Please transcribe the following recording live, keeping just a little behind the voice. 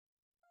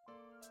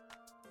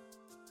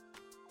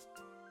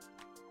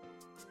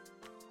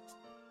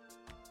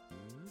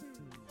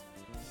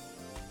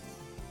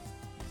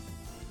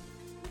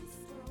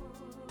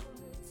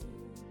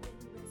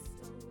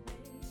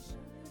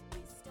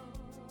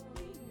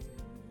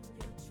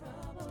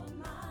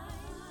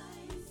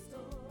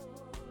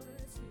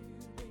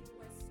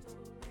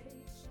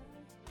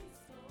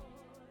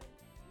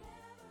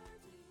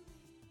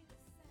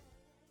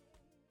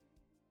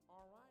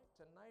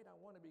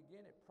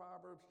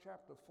Proverbs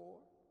chapter 4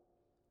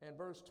 and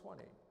verse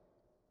 20.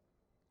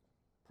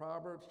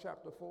 Proverbs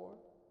chapter 4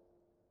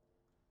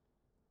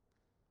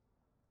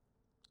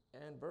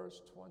 and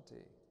verse 20.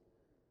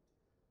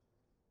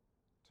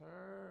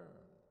 Turn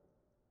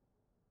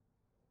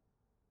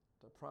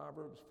to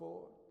Proverbs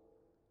 4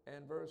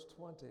 and verse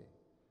 20.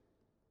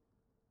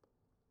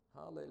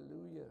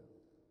 Hallelujah.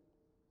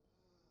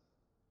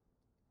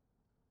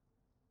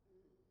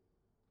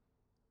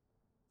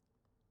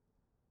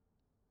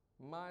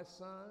 My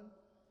son,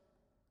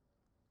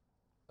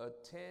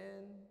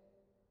 attend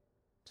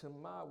to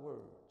my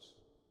words.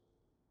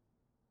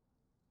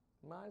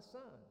 My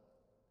son,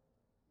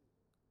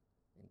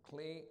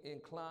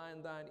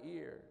 incline thine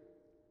ear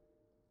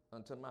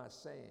unto my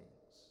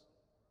sayings.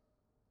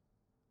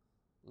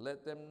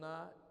 Let them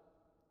not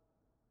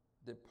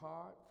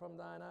depart from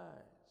thine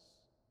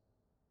eyes.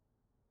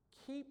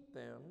 Keep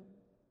them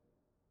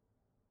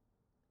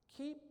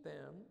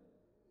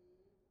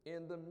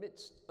in the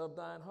midst of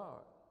thine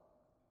heart.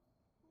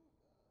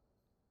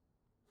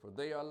 For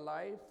they are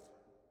life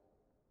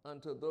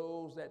unto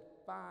those that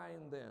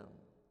find them,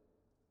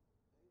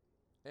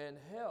 and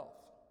health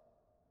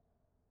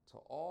to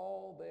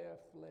all their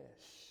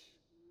flesh.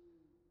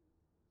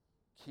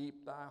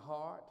 Keep thy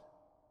heart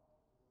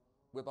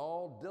with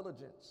all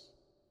diligence,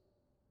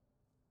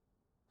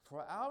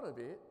 for out of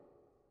it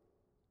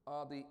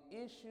are the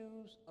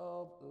issues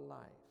of life.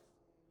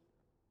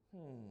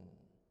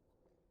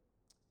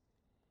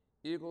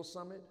 Eagle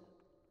Summit,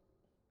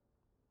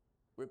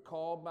 we're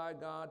called by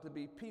God to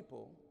be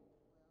people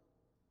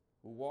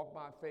who walk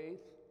by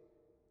faith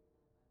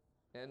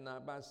and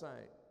not by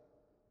sight.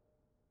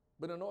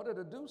 But in order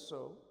to do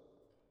so,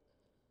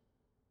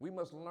 we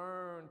must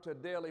learn to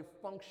daily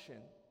function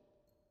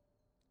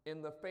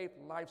in the faith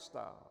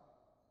lifestyle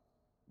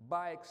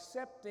by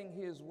accepting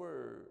His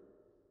word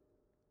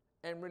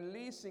and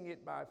releasing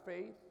it by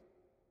faith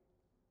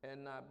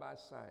and not by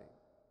sight.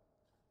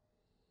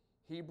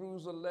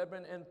 Hebrews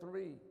 11 and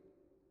 3.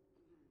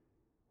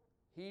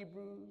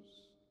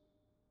 Hebrews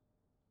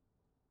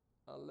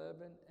 11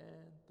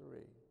 and 3.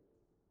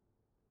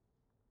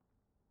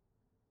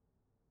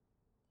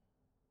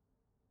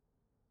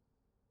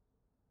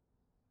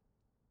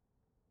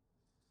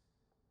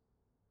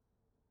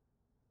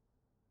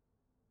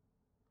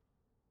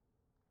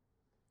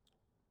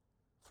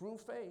 Through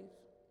faith,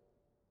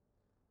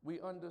 we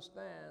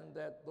understand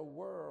that the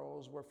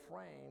worlds were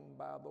framed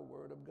by the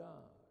Word of God,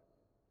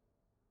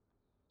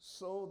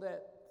 so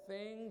that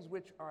things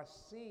which are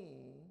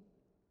seen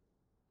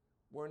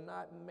were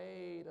not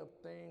made of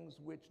things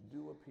which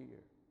do appear.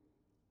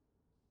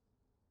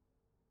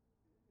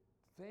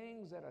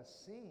 Things that are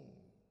seen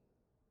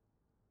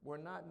were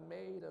not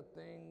made of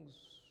things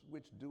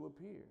which do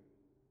appear.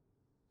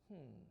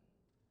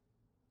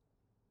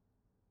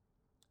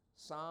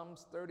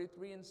 Psalms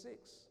 33 and 6.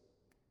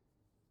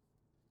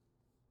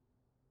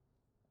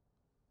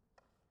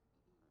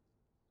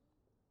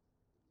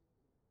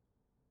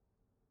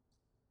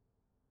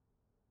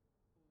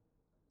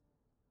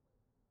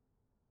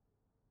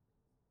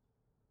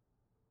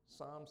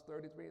 Psalms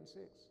 33 and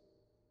 6.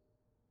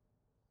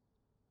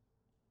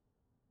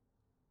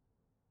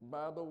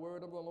 By the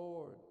word of the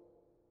Lord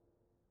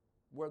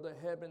were the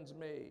heavens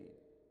made,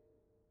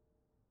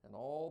 and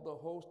all the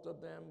host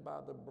of them by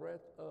the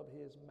breath of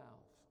His mouth.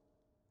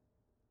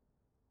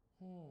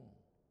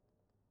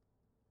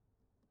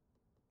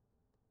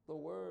 The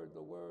word,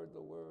 the word,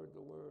 the word,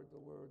 the word, the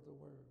word, the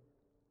word.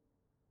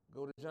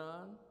 Go to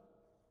John,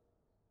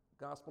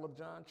 Gospel of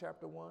John,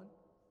 chapter 1.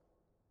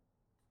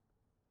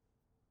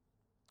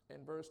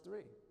 And verse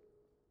 3.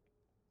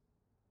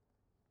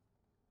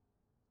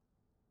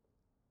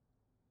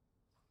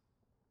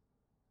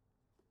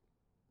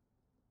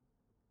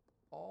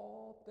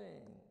 All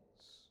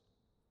things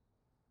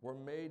were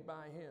made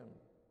by Him,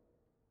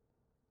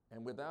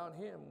 and without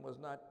Him was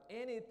not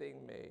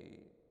anything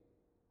made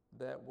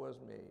that was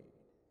made.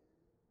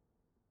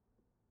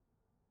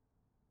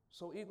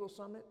 So, Eagle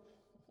Summit,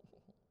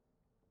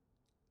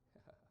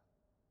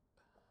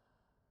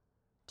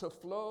 to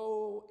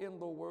flow in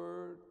the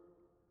Word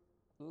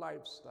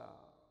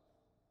lifestyle.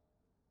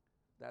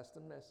 That's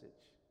the message.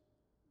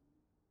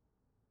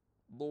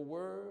 The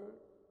Word,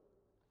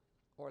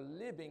 or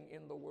living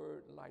in the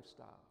Word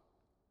lifestyle.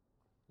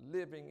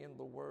 Living in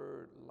the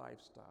Word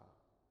lifestyle.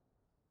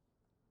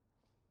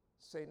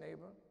 Say,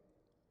 neighbor,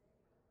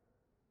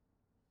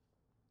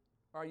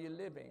 are you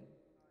living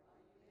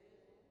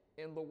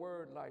in the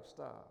Word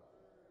lifestyle?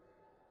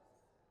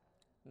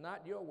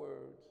 Not your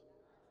words,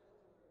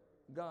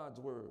 God's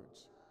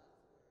words.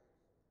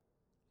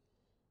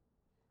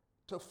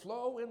 To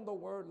flow in the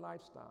Word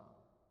lifestyle,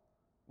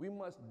 we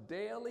must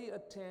daily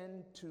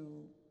attend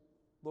to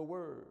the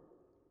Word,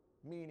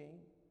 meaning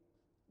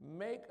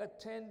make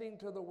attending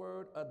to the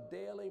Word a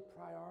daily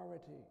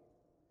priority.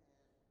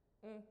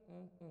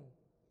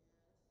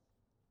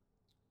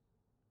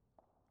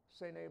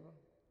 Say, neighbor,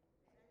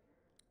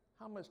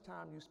 how much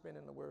time you spend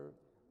in the Word?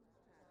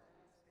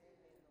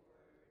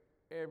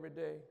 Every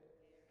day.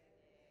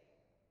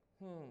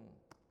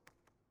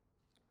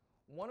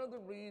 One of the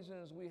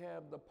reasons we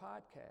have the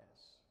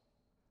podcast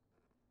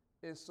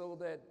is so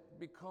that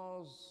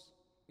because,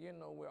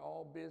 we're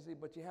all busy,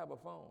 but you have a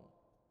phone.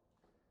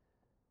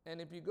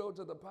 And if you go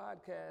to the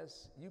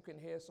podcast, you can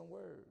hear some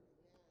word.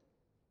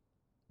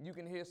 You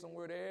can hear some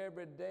word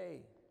every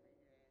day.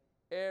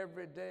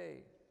 Every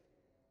day.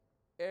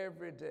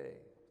 Every day.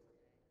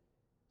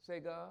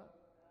 Say, God,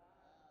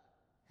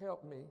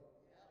 help me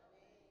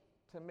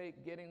to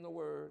make getting the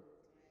word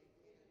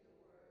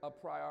a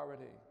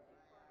priority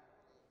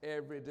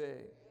every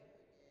day.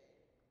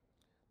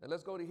 Now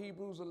let's go to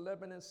Hebrews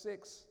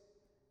 11:6.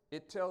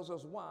 It tells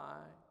us why,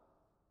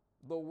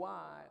 the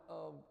why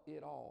of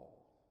it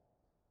all.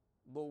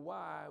 The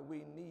why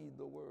we need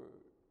the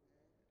word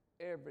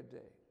every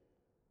day.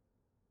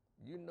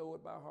 You know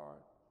it by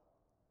heart.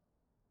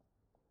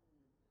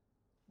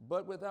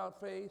 But without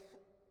faith,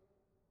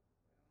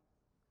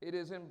 it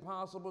is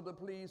impossible to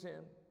please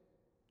him.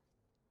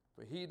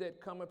 For he that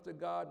cometh to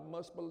God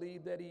must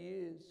believe that he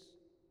is,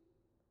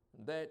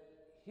 that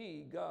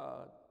he,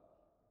 God,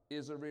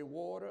 is a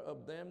rewarder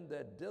of them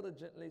that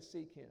diligently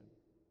seek him.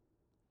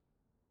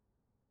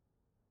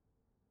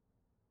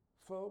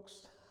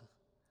 Folks,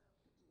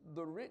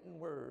 the written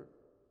word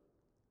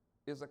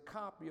is a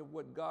copy of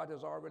what God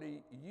has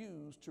already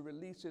used to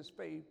release his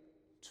faith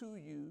to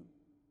you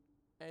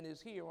and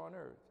is here on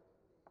earth.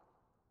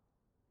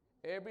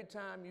 Every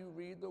time you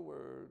read the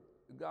word,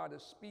 God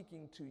is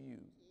speaking to you.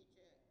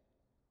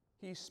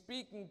 He's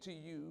speaking to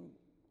you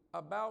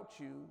about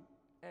you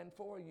and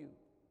for you.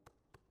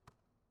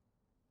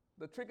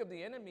 The trick of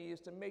the enemy is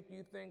to make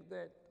you think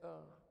that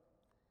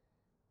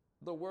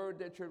the word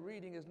that you're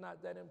reading is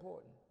not that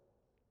important.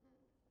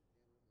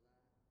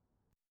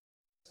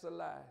 It's a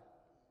lie.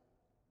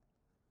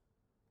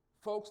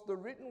 Folks, the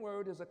written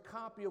word is a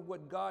copy of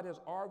what God has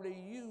already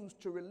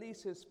used to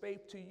release his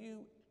faith to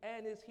you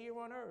and is here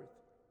on earth.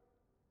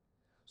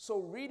 So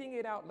reading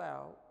it out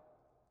loud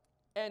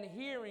and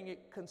hearing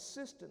it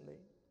consistently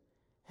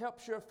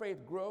helps your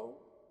faith grow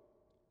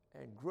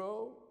and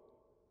grow,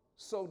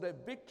 so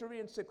that victory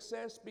and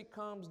success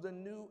becomes the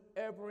new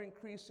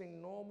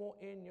ever-increasing normal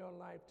in your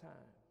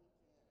lifetime.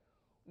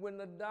 When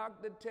the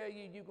doctor tell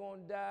you you're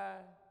going to die,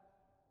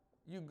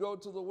 you go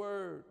to the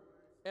word,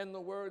 and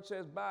the word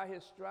says, by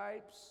his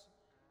stripes,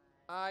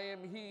 I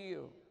am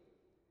healed.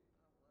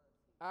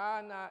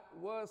 I not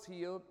was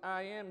healed,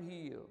 I am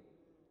healed.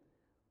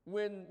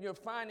 When your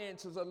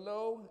finances are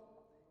low,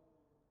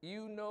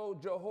 you know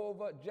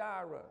Jehovah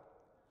Jireh,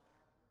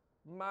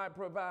 my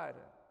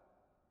provider.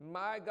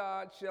 My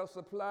God shall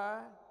supply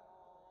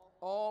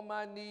all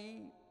my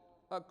need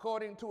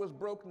according to his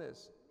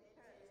brokenness.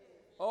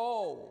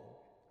 Oh,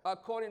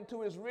 according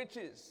to his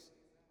riches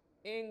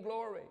in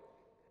glory.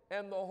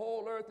 And the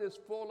whole earth is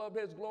full of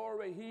his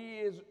glory. He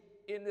is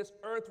in this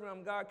earth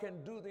realm. God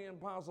can do the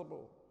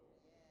impossible.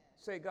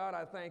 Say, God,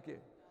 I thank you.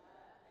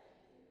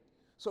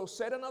 So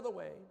said another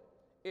way,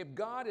 if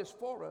God is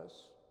for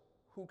us,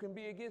 who can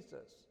be against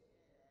us?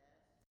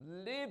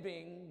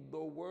 Living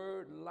the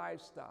word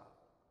lifestyle.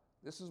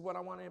 This is what I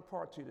want to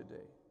impart to you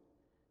today.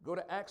 Go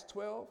to Acts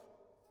 12.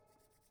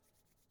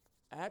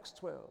 Acts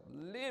 12,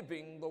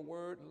 living the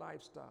word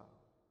lifestyle.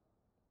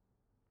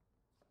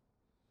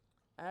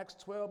 Acts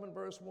 12 and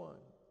verse 1.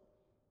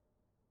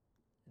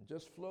 And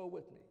just flow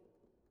with me.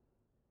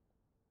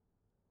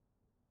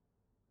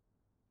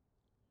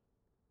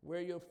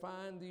 Where you'll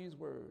find these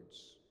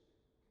words.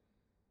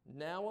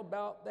 Now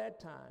about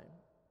that time,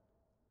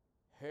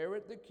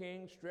 Herod the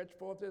king stretched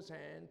forth his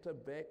hand to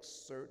vex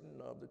certain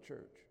of the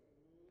church.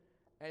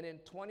 And in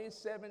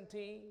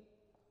 2017,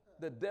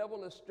 the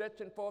devil is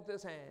stretching forth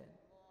his hand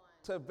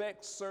to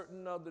vex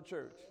certain of the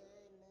church.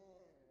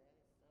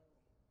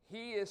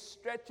 He is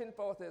stretching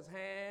forth his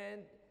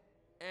hand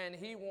and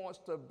he wants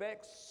to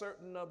vex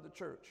certain of the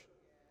church.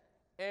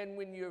 And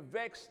when you're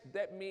vexed,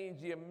 that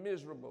means you're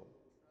miserable.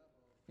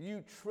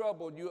 You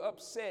troubled, you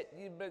upset,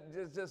 you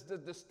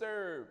just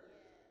disturbed.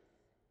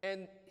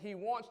 And he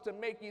wants to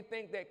make you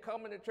think that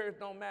coming to church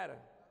don't matter.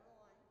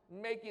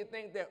 Make you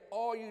think that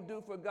all you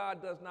do for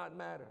God does not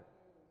matter.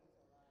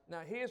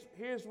 Now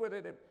here's what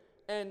it is.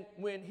 And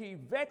when he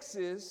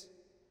vexes,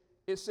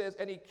 it says,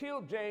 and he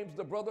killed James,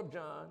 the brother of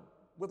John,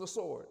 with a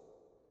sword.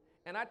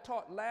 And I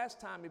taught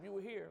last time, if you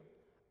were here,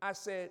 I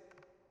said,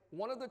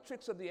 one of the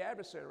tricks of the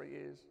adversary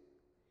is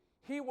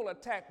he will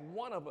attack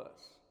one of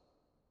us.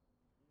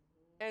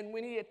 And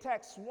when he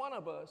attacks one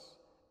of us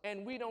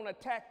and we don't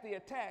attack the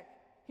attack,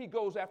 he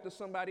goes after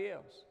somebody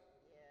else.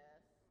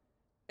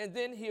 And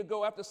then he'll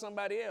go after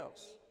somebody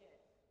else.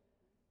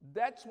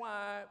 That's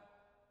why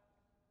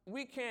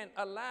we can't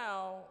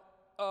allow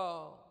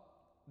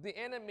the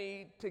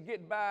enemy to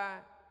get by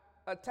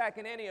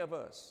attacking any of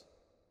us.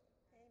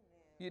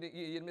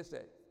 You missed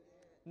that.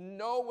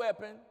 No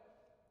weapon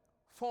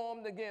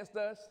formed against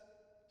us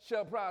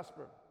shall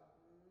prosper.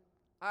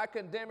 I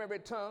condemn every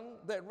tongue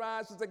that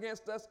rises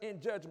against us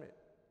in judgment.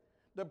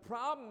 The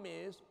problem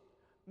is,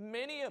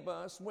 many of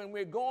us, when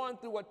we're going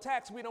through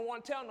attacks, we don't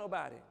want to tell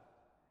nobody.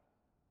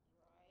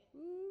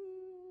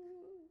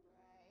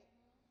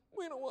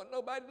 We don't want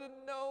nobody to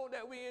know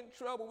that we're in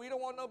trouble. We don't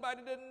want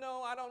nobody to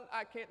know. I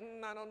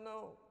don't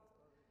know.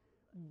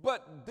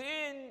 But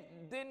then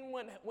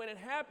when it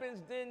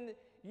happens, then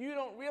you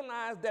don't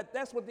realize that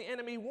that's what the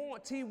enemy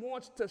wants. He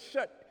wants to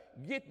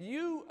get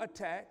you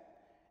attacked,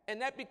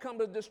 and that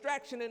becomes a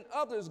distraction, and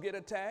others get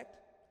attacked,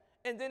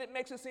 and then it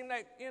makes it seem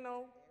like,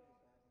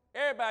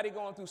 everybody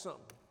going through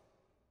something.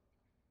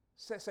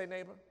 Say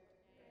neighbor.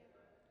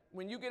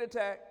 When you get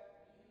attacked,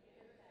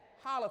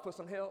 holler for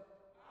some help.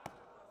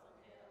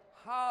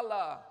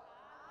 Holler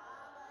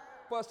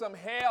for some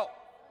help.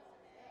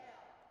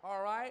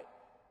 All right?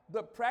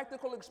 The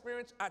practical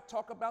experience, I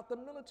talk about the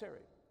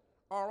military.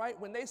 All right?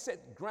 When they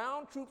set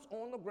ground troops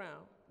on the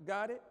ground,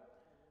 got it?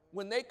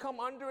 When they come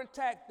under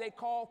attack, they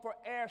call for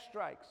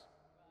airstrikes.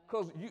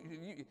 Because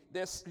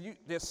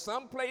there's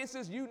some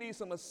places you need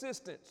some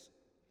assistance.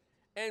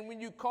 And when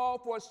you call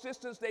for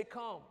assistance, they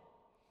come.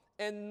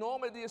 And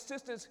normally the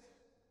assistance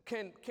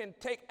can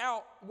take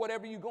out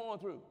whatever you're going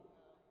through.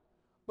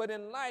 But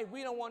in life,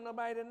 we don't want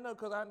nobody to know,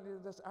 because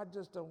I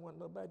just don't want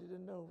nobody to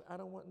know. I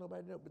don't want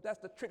nobody to know. But that's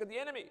the trick of the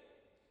enemy.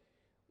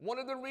 One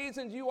of the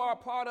reasons you are a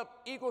part of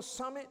Eagle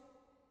Summit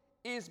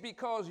is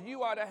because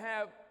you are to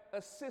have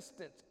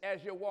assistance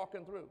as you're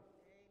walking through.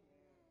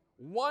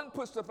 1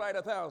 puts to flight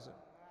 1,000.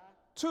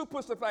 2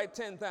 puts to flight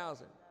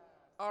 10,000.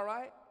 All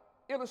right?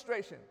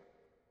 Illustration.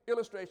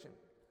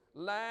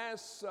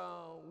 Last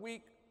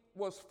week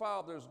was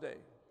Father's Day,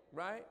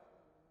 right?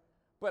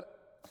 But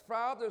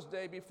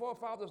before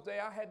Father's Day,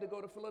 I had to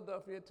go to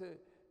Philadelphia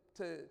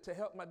to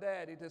help my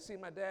daddy, to see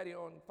my daddy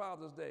on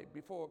Father's Day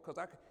before, because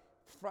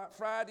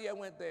Friday I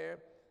went there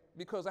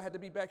because I had to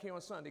be back here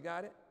on Sunday.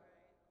 Got it?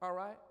 All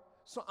right?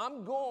 So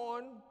I'm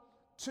going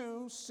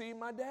to see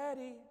my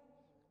daddy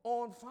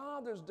on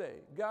Father's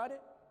Day. Got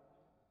it?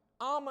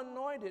 I'm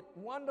anointed.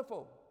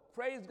 Wonderful.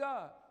 Praise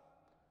God.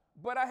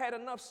 But I had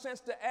enough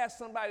sense to ask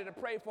somebody to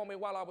pray for me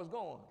while I was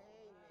gone.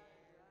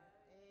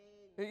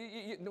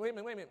 Wait a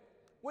minute.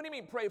 What do you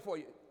mean pray for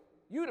you?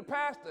 You the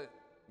pastor.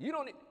 You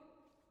don't need,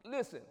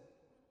 listen,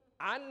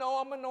 I know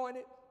I'm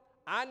anointed.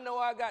 I know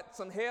I got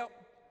some help,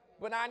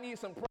 but I need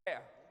some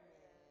prayer.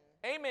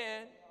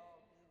 Amen.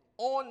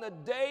 On the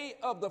day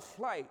of the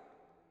flight,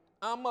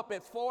 I'm up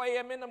at 4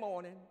 a.m. in the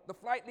morning. The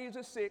flight leaves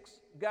at 6.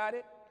 Got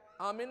it?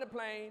 I'm in the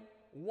plane.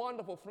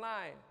 Wonderful,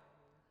 flying.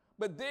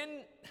 But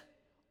then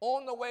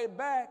on the way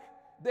back,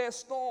 there's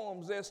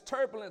storms, there's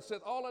turbulence,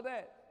 there's all of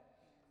that.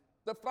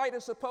 The flight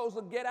is supposed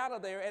to get out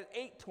of there at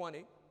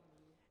 8:20.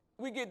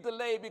 We get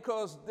delayed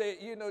because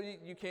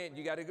you can't,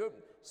 you got to go.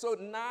 So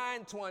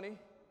 9:20,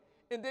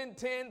 and then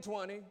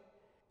 10:20.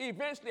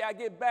 Eventually, I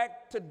get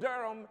back to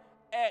Durham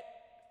at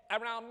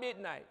around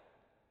midnight.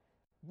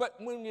 But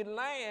when you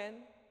land,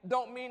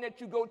 don't mean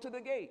that you go to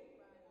the gate.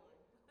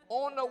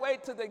 On the way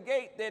to the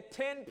gate, there are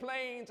 10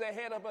 planes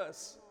ahead of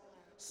us.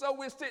 So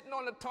we're sitting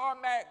on the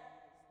tarmac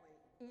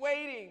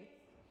waiting.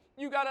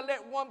 You got to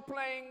let one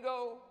plane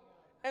go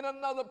and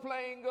another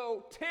plane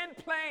go. 10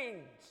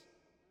 planes.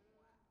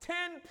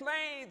 10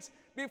 planes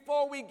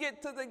before we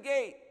get to the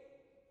gate.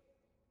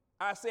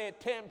 I said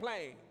 10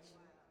 planes.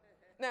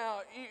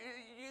 Now,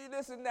 you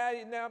listen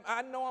now,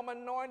 I know I'm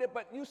anointed,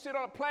 but you sit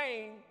on a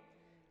plane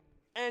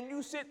and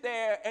you sit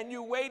there and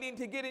you're waiting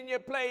to get in your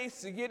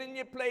place,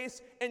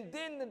 and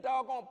then the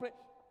doggone plane,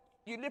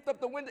 you lift up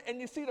the window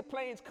and you see the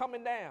planes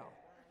coming down.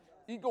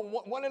 You go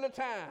one at a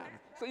time.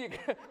 So you're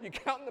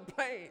counting the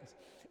planes,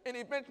 and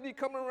eventually you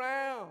come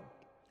around.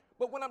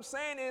 But what I'm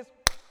saying is,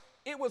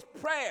 it was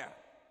prayer.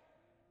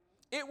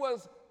 It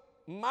was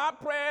my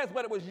prayers,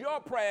 but it was your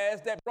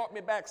prayers that brought me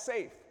back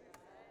safe.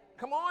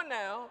 Come on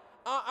now.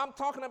 I'm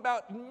talking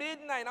about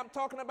midnight. I'm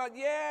talking about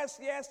yes.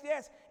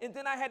 And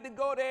then I had to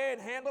go there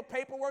and handle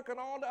paperwork and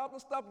all the other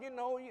stuff.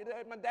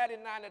 My daddy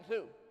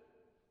 92.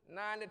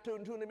 92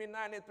 and 2 to me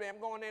 93. I'm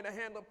going there to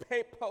handle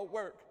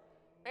paperwork.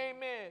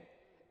 Amen.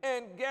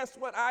 And guess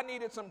what? I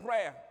needed some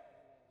prayer.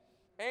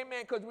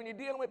 Amen. Because when you're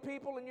dealing with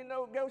people and you're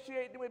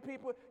negotiating with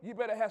people, you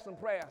better have some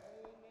prayer.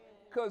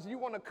 Because you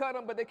want to cut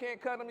them, but they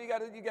can't cut them. You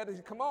got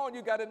to come on.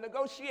 You got to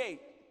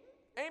negotiate.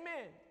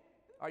 Amen.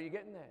 Are you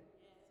getting that?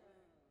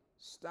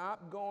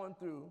 Stop going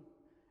through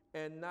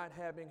and not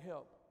having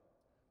help.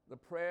 The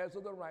prayers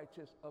of the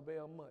righteous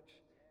avail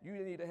much. You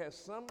need to have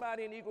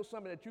somebody in Eagle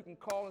Summit that you can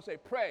call and say,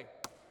 pray.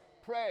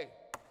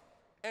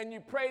 And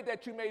you pray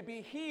that you may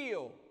be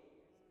healed.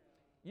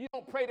 You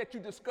don't pray that you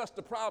discuss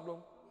the problem.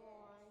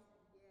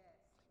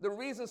 The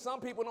reason some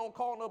people don't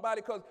call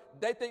nobody because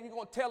they think you're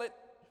going to tell it.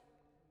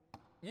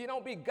 You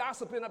don't be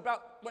gossiping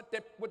about what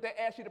they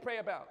ask you to pray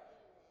about.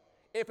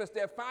 If it's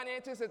their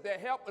finances, if their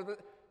help,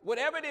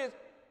 whatever it is,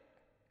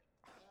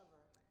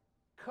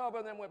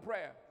 cover them with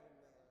prayer.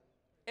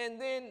 And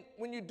then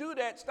when you do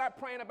that, stop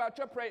praying about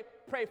your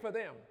pray for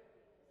them.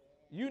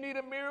 You need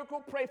a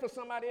miracle, pray for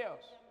somebody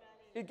else.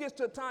 It gets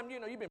to a time,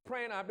 you've been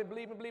praying, I've been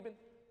believing.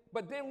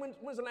 But then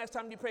when's the last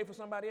time you prayed for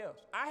somebody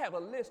else? I have a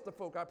list of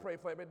folk I pray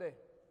for every day.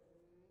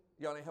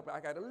 Y'all ain't helping. I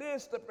got a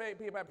list of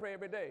people I pray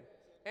every day.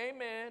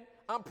 Amen.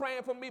 I'm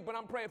praying for me, but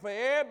I'm praying for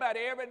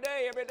everybody every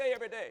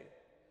day.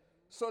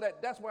 So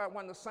that's why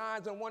when the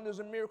signs and wonders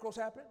and miracles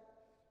happen,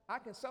 I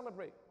can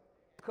celebrate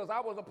because I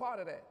was a part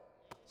of that.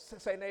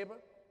 Say, neighbor,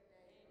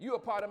 you're a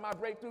part of my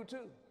breakthrough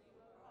too.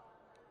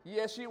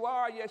 Yes, you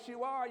are. Yes,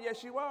 you are.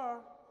 Yes, you are.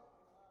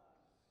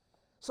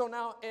 So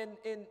now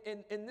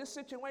in this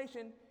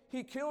situation,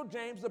 he killed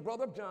James, the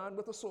brother of John,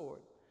 with a sword.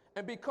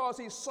 And because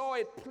he saw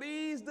it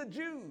pleased the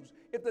Jews.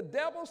 If the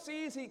devil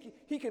sees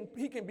he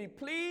can be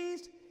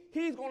pleased,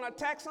 he's going to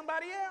attack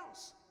somebody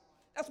else.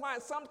 That's why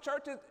in some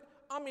churches,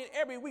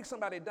 every week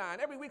somebody dying.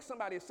 Every week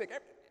somebody is sick.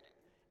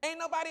 Ain't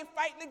nobody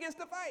fighting against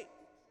the fight.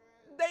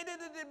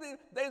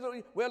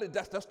 Well,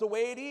 that's the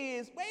way it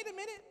is. Wait a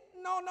minute.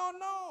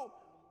 No.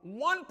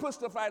 One puts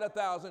to fight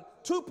 1,000.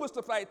 Two puts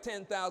to fight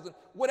 10,000.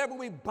 Whatever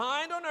we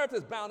bind on earth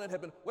is bound in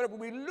heaven. Whatever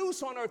we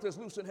loose on earth is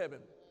loose in heaven.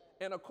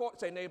 And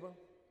say, neighbor,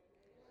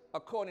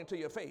 according to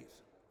your faith,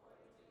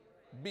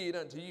 be it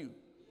unto you.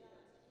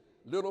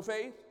 Little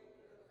faith,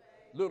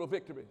 little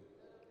victory.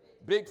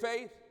 Big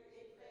faith,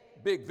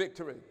 big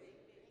victory.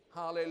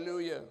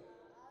 Hallelujah.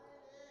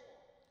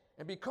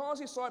 And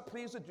because he saw it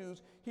pleased the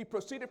Jews, he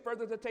proceeded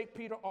further to take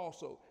Peter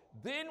also.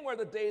 Then were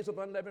the days of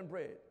unleavened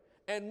bread.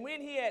 And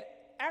when he had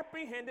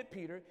apprehended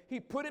Peter, he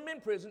put him in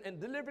prison and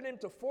delivered him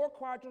to 4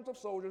 quadrants of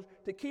soldiers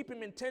to keep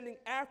him intending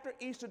after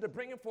Easter to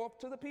bring him forth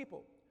to the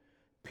people.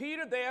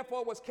 Peter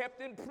therefore was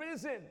kept in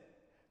prison.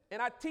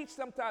 And I teach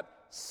sometimes,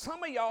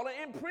 some of y'all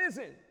are in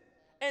prison.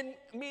 And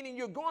meaning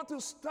you're going through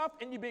stuff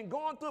and you've been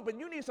going through it, but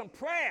you need some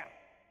prayer.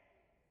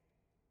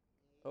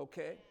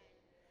 Okay?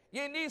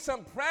 You need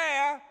some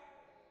prayer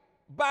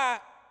by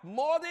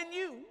more than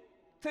you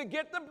to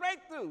get the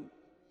breakthrough.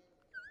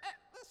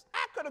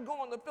 I could have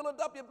gone to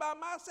Philadelphia by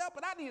myself,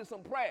 but I needed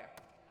some prayer.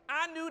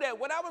 I knew that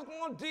what I was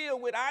going to deal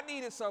with, I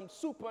needed some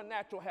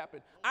supernatural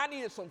happen. I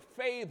needed some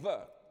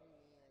favor.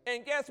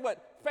 And guess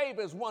what?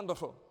 Favor is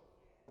wonderful.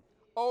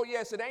 Oh,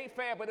 yes, it ain't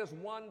fair, but it's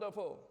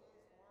wonderful.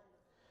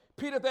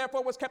 Peter,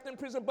 therefore, was kept in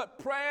prison, but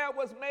prayer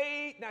was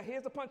made, now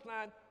here's the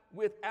punchline,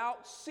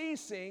 without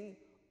ceasing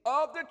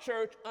of the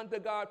church unto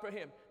God for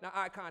him. Now,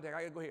 eye contact,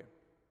 I got to go here.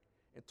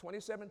 In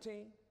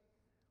 2017,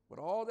 with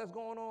all that's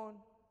going on,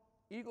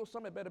 Eagle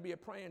Summit better be a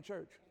praying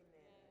church.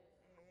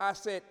 I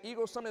said,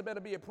 Eagle Summit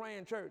better be a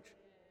praying church.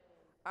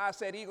 I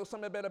said, Eagle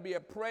Summit better be a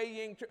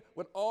praying church.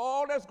 With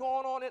all that's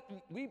going on,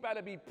 we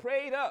better be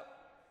prayed up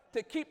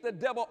to keep the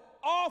devil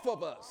off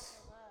of us.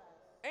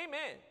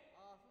 Amen.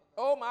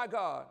 Oh, my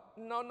God.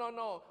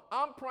 No.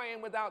 I'm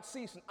praying without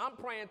ceasing. I'm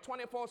praying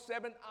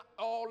 24/7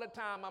 all the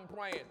time. I'm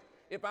praying.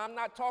 If I'm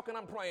not talking,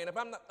 I'm praying. If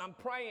I'm not, I'm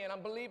praying.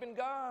 I'm believing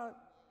God.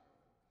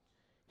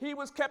 He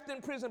was kept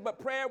in prison, but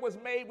prayer was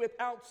made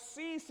without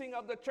ceasing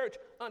of the church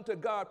unto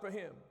God for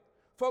him.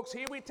 Folks,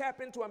 here we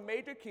tap into a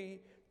major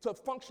key to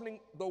functioning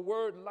the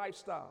word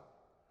lifestyle.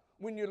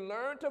 When you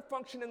learn to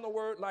function in the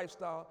word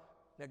lifestyle,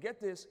 now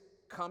get this,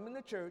 coming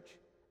to church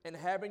and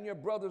having your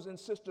brothers and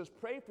sisters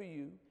pray for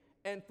you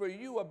and for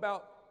you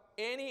about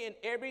any and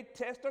every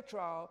test or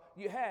trial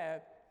you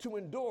have to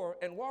endure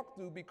and walk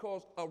through,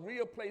 because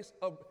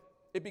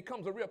it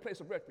becomes a real place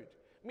of refuge.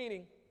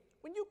 Meaning,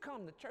 when you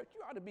come to church,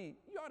 you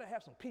ought to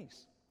have some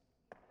peace.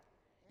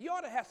 You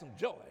ought to have some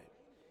joy.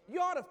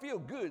 You ought to feel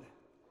good.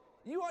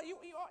 You ought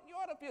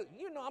to feel,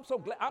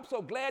 I'm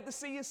so glad to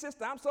see you,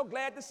 sister. I'm so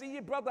glad to see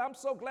you, brother. I'm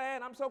so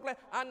glad.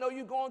 I know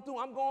you're going through.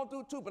 I'm going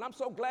through too, but I'm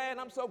so glad.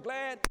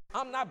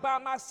 I'm not by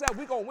myself.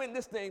 We're going to win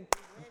this thing.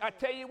 I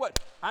tell you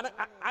what, I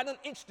done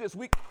inched this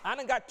week. I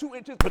done got 2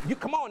 inches, but you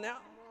come on now.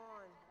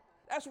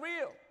 That's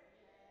real.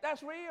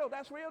 That's real.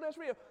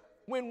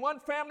 When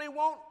one family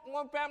won't,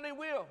 one family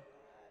will.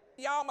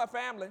 Y'all my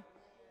family.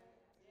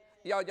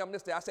 Y'all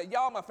missed it. I said,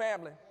 y'all my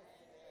family.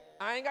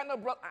 I ain't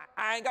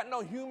got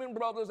no human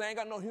brothers. I ain't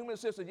got no human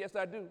sisters. Yes,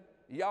 I do.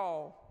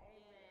 Y'all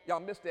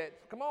missed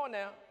that. Come on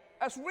now.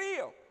 That's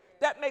real.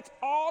 That makes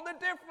all the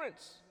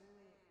difference.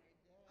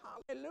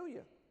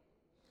 Hallelujah.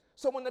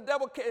 So when the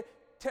devil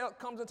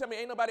comes and tells me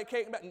ain't nobody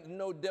caring about,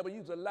 no, devil,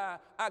 you's a lie.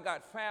 I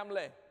got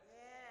family.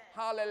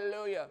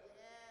 Hallelujah.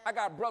 I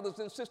got brothers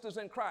and sisters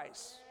in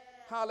Christ.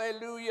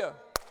 Hallelujah.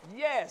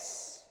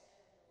 Yes.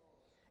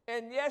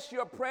 And yes,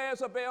 your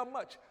prayers avail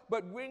much.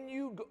 But when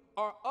you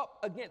are up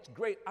against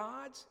great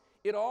odds,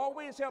 it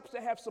always helps to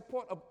have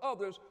support of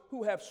others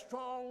who have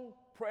strong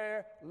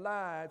prayer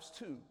lives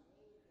too.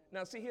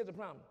 Now, see, here's the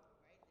problem.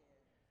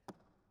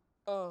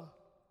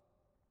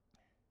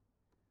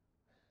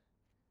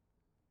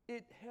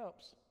 It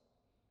helps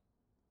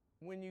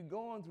when you're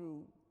going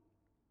through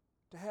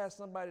to have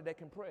somebody that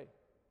can pray.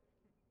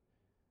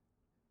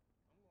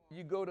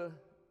 You go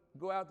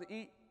out to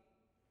eat,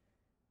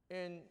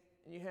 and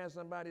you have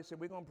somebody say,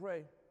 we're going to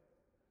pray.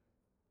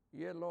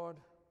 Yeah, Lord,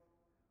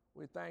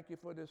 we thank you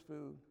for this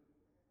food.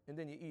 And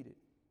then you eat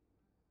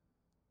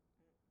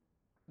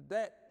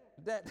it.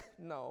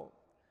 No.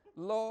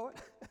 Lord,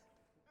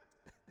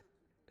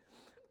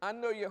 I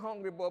know you're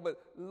hungry, boy,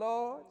 but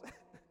Lord,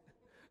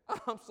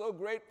 I'm so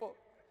grateful.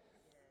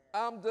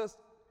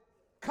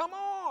 Come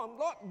on,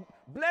 Lord,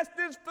 bless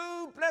this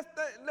food,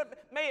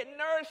 may it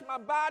nourish my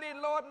body,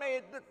 Lord,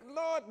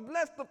 Lord,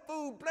 bless the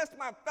food, bless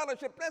my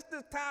fellowship, bless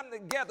this time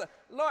together.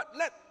 Lord,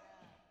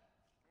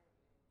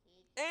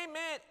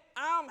 Amen.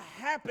 I'm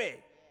happy.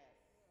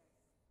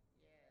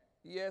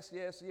 Yes,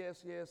 yes,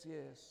 yes, yes,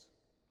 yes.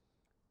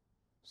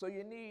 So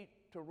you need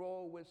to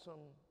roll with some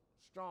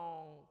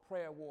strong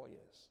prayer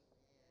warriors.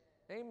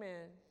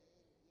 Amen.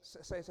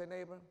 Say,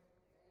 neighbor,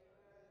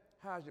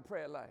 how's your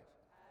prayer life?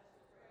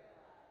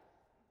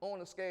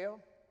 On a scale,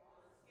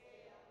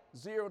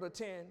 0 to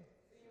 10.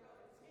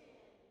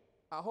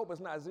 I hope it's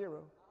not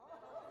 0.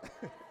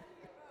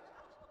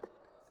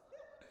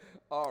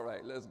 All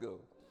right, let's go.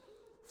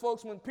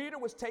 Folks, when Peter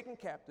was taken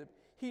captive,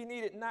 he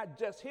needed not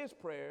just his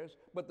prayers,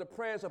 but the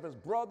prayers of his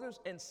brothers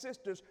and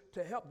sisters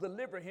to help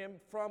deliver him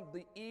from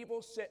the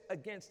evil set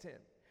against him.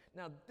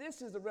 Now,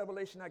 this is the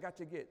revelation I got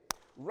to get.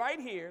 Right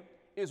here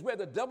is where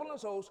the devil and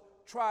his hosts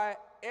try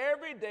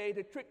every day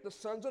to trick the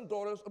sons and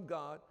daughters of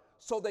God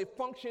so they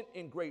function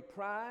in great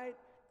pride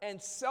and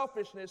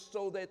selfishness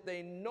so that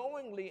they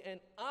knowingly and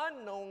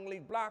unknowingly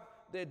block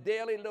their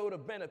daily load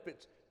of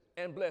benefits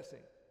and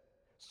blessing.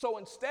 So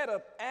instead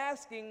of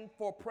asking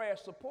for prayer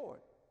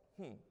support,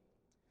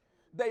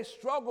 they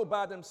struggle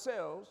by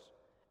themselves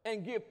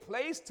and give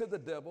place to the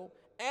devil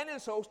and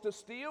his host to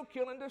steal,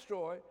 kill, and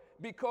destroy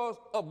because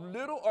of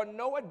little or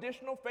no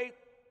additional faith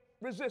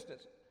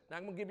resistance. Now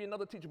I'm going to give you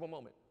another teachable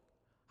moment.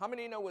 How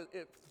many of you know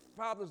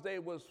Father's Day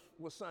was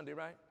Sunday,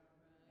 right?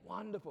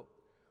 Wonderful.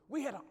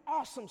 We had an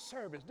awesome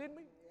service, didn't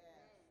we?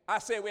 I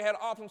said we had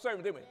an awesome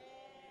service, didn't we?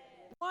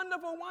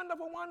 Wonderful,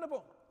 wonderful,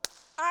 wonderful.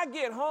 I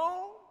get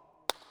home.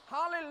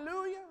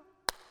 Hallelujah.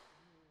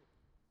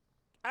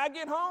 I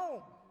get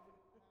home.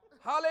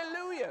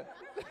 Hallelujah.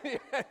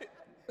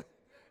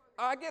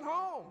 I get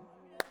home.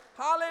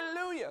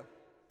 Hallelujah.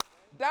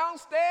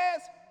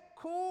 Downstairs,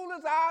 cool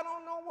as I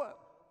don't know what.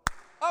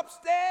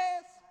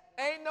 Upstairs,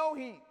 ain't no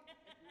heat.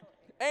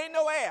 Ain't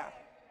no air.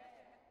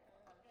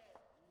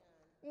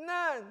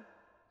 None.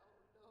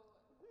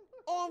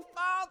 On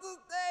Father's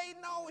Day,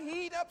 no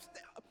heat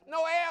upstairs,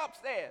 no air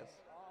upstairs.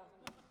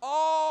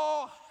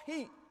 All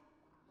heat.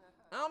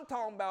 I'm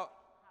talking about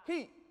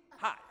heat,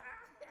 hot.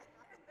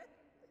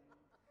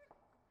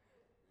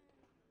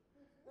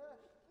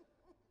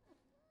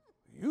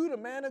 You the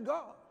man of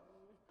God.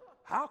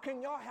 How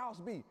can your house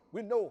be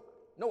with no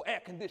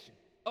air conditioning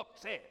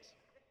upstairs?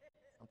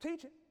 I'm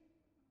teaching.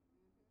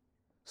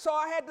 So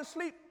I had to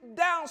sleep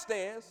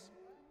downstairs.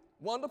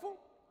 Wonderful,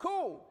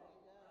 cool,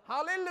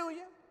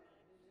 hallelujah.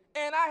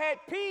 And I had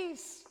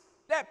peace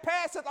that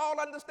passeth all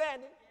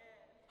understanding.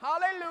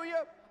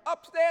 Hallelujah.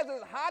 Upstairs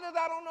is hot as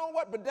I don't know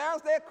what, but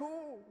downstairs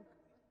cool.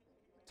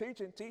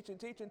 Teaching.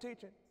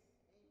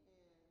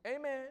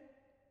 Amen.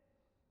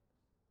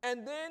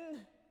 And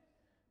then,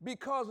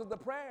 because of the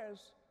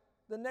prayers,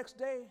 the next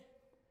day,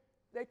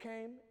 they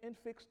came and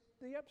fixed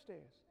the upstairs.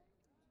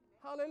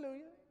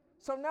 Hallelujah.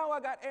 So now I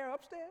got air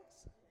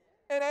upstairs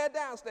and air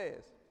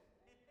downstairs.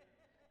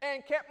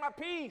 And kept my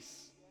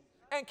peace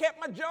and kept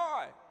my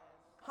joy.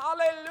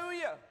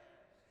 Hallelujah.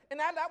 And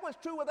that was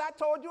true whether I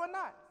told you or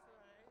not.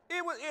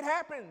 It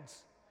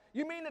happens.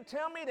 You mean to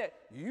tell me that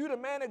you the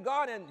man of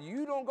God and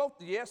you don't go?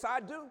 Yes, I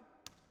do.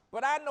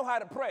 But I know how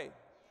to pray.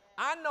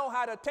 I know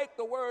how to take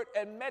the word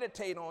and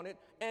meditate on it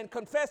and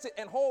confess it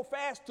and hold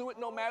fast to it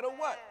no matter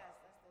what.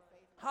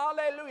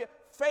 Hallelujah.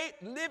 Faith,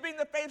 living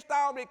the faith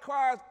style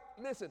requires,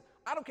 listen,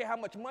 I don't care how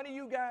much money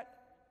you got.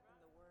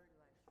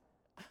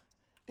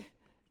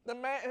 The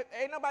man,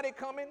 ain't nobody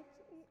coming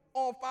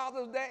on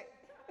Father's Day.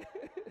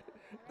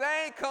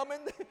 They ain't coming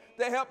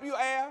to help you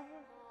air.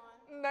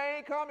 They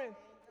ain't coming.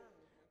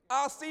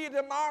 I'll see you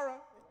tomorrow.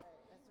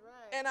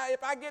 And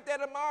if I get there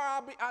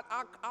tomorrow,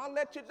 I'll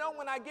let you know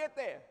when I get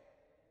there.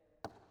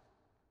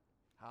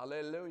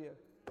 Hallelujah.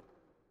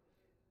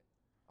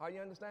 Are you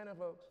understanding,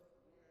 folks?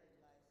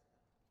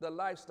 The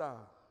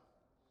lifestyle.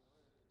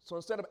 So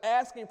instead of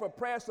asking for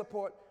prayer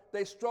support,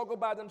 they struggle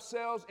by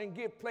themselves and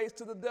give place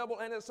to the devil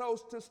and his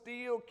hosts to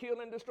steal, kill,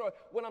 and destroy.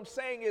 What I'm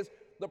saying is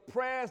the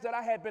prayers that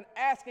I had been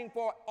asking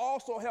for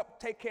also helped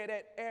take care of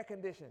that air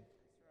conditioning.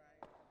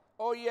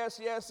 Oh, yes,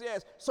 yes,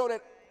 yes. So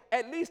that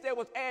at least there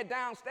was air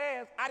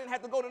downstairs. I didn't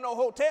have to go to no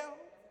hotel.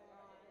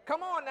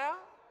 Come on now.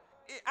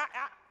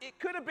 It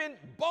could have been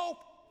both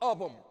of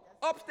them,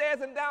 upstairs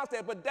and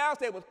downstairs, but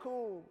downstairs was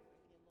cool.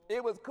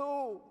 It was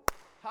cool.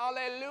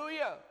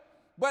 Hallelujah.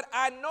 But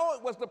I know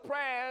it was the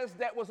prayers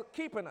that was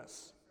keeping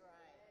us.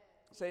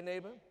 Say,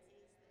 neighbor,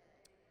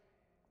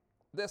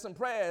 there's some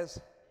prayers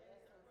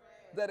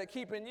that are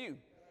keeping you.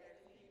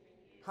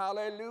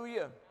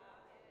 Hallelujah.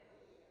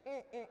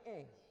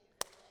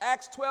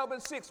 Acts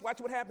 12:6. Watch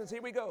what happens.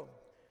 Here we go.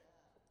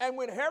 And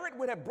when Herod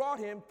would have brought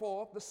him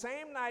forth, the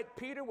same night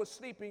Peter was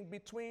sleeping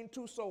between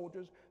two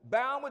soldiers,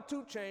 bound with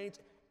two chains,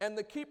 and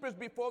the keepers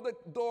before the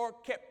door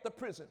kept the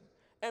prison.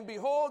 And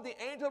behold, the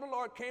angel of the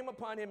Lord came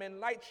upon him, and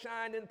light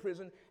shined in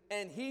prison.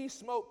 And he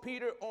smote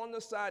Peter on the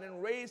side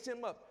and raised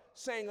him up,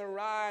 saying,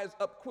 Arise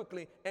up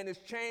quickly. And his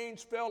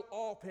chains fell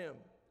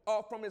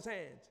off from his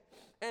hands.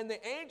 And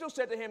the angel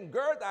said to him,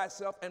 Gird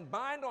thyself and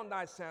bind on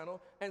thy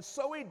sandal. And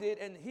so he did.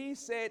 And he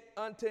said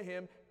unto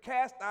him,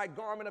 Cast thy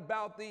garment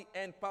about thee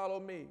and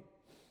follow me.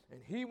 And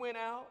he went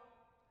out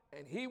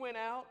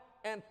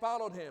and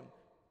followed him,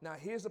 Now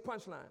here's the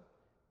punchline.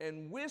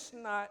 And wist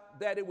not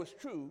that it was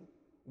true,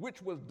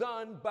 which was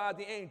done by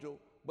the angel,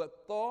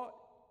 but thought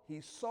he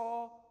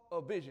saw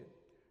a vision.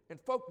 And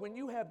folks, when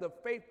you have the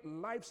faith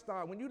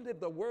lifestyle, when you live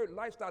the word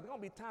lifestyle, there's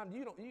gonna be times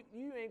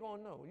you ain't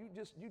gonna know. You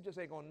just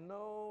ain't gonna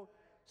know.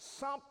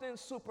 Something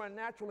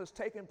supernatural is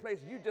taking place.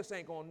 You just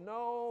ain't gonna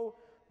know.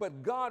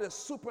 But God is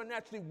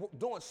supernaturally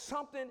doing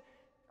something.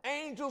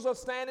 Angels are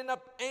standing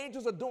up.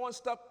 Angels are doing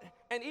stuff.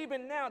 And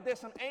even now, there's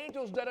some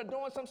angels that are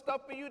doing some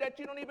stuff for you that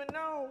you don't even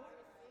know.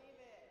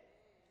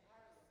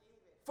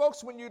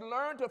 Folks, when you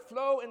learn to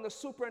flow in the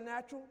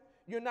supernatural,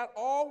 you're not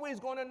always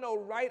going to know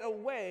right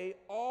away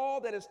all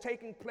that is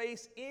taking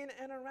place in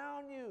and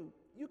around you.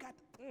 You got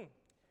to,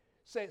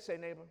 say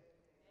neighbor.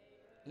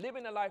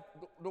 Living the life,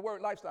 the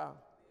word lifestyle,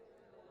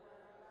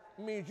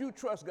 means you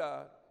trust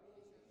God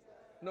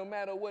no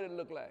matter what it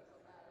look like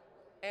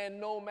and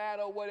no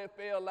matter what it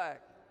feel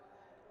like.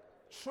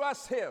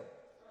 Trust him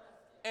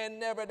and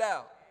never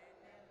doubt.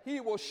 He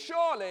will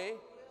surely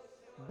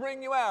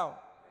bring you out.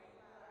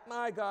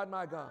 My God,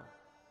 my God.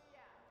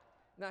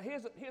 Now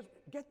here's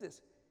get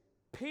this.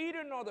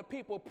 Peter nor the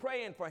people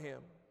praying for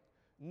him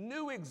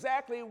knew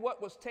exactly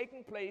what was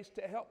taking place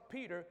to help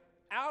Peter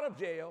out of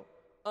jail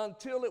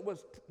until it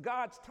was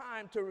God's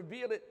time to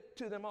reveal it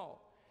to them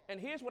all. And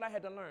here's what I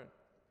had to learn.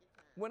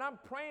 When I'm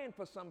praying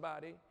for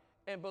somebody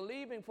and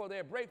believing for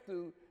their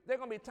breakthrough, there are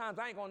going to be times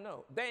I ain't going to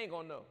know. They ain't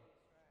going to know.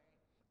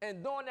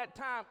 And during that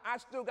time, I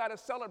still got to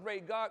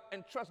celebrate God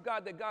and trust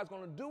God that God's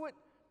going to do it.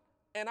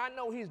 And I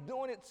know he's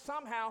doing it.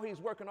 Somehow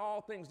he's working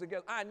all things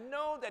together. I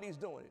know that he's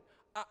doing it.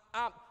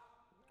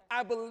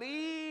 I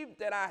believe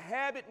that I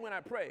have it when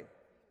I pray.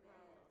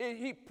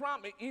 He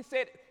promised. He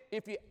said,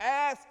 if you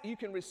ask, you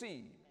can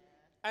receive.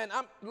 And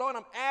Lord,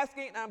 I'm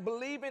asking, I'm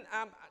believing.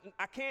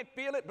 I can't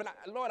feel it, but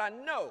Lord, I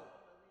know.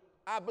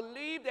 I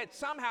believe that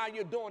somehow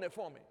you're doing it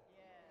for me.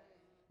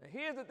 Now,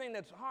 here's the thing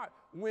that's hard.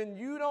 When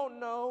you don't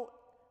know,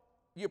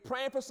 you're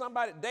praying for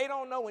somebody, they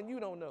don't know and you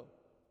don't know.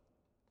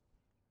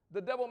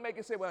 The devil make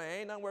it say, well, it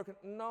ain't nothing working.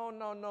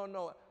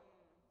 No.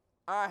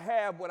 I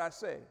have what I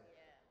say.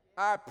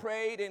 I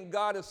prayed and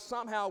God is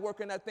somehow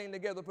working that thing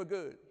together for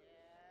good.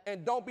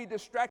 And don't be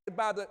distracted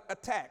by the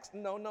attacks.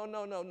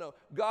 No.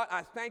 God,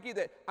 I thank you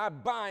that I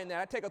bind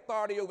that. I take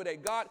authority over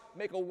that. God,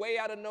 make a way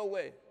out of no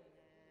way.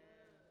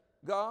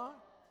 God,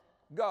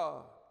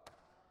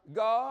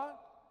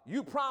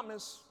 you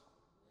promise.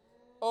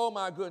 Oh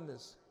my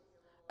goodness.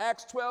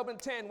 Acts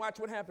 12:10, watch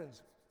what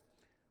happens.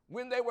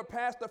 When they were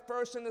past the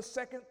first and the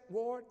second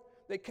ward,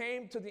 they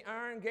came to the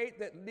iron gate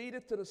that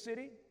leadeth to the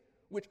city,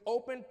 which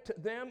opened to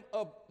them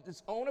of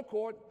its own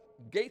accord,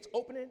 gates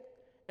opening,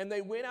 and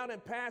they went out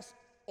and passed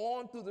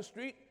on through the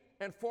street,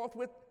 and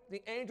forthwith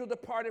the angel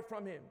departed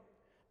from him.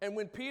 And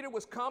when Peter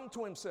was come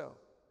to himself,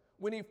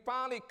 when he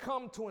finally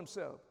come to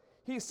himself,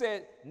 he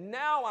said,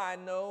 now I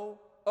know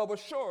of a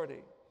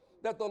surety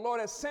that the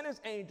Lord has sent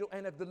his angel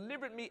and has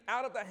delivered me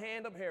out of the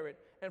hand of Herod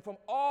and from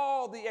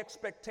all the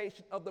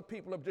expectation of the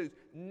people of Jews.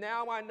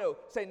 Now I know.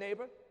 Say,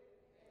 neighbor,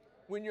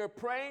 when you're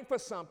praying for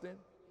something,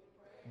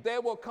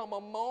 there will come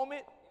a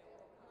moment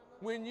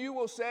when you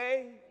will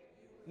say,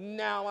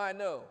 now I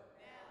know.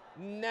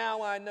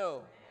 Now I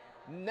know.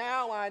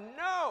 Now I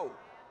know.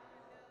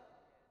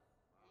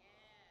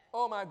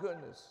 Oh my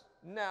goodness.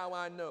 Now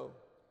I know.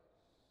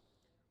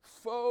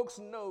 Folks,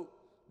 note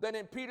that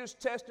in Peter's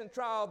test and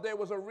trial, there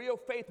was a real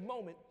faith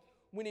moment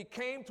when he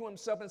came to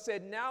himself and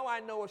said, now I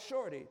know a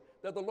surety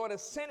that the Lord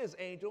has sent his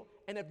angel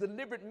and have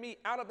delivered me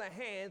out of the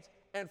hands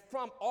and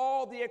from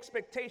all the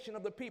expectation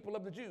of the people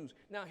of the Jews.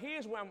 Now,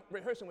 here's where I'm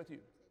rehearsing with you.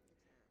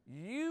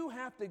 You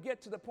have to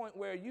get to the point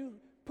where you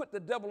put the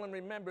devil in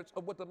remembrance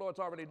of what the Lord's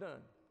already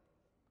done.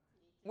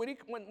 When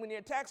the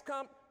attacks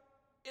come,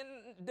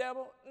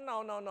 devil,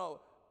 no.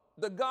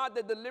 The God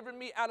that delivered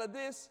me out of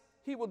this,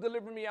 he will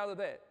deliver me out of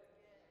that.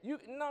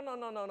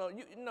 No.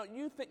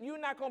 You think you're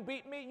not gonna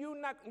beat me? You're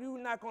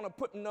not gonna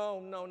put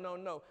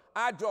no.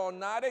 I draw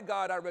nigh to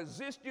God. I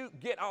resist you.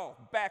 Get off.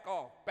 Back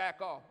off.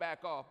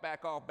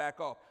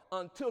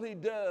 Until he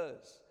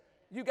does.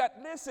 You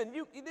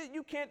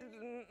can't.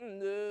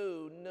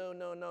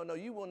 No.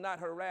 You will not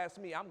harass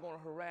me. I'm gonna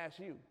harass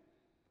you.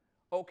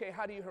 Okay.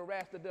 How do you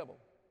harass the devil?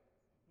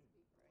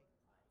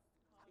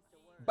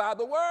 By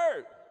the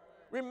word.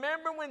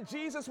 Remember when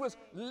Jesus was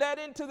led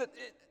into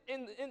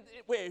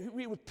where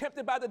he was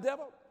tempted by the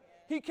devil?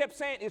 He kept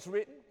saying, it's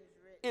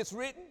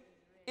written,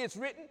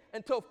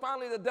 until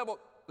finally the devil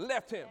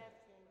left him.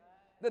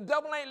 The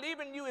devil ain't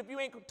leaving you if you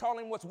ain't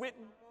telling him what's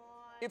written.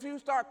 If you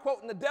start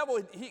quoting the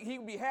devil,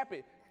 he'll be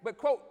happy. But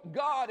quote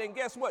God, and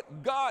guess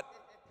what? God,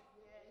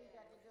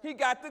 he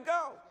got to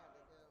go.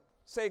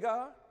 Say,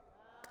 God,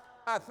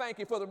 I thank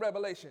you for the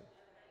revelation.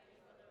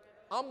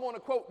 I'm going to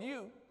quote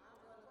you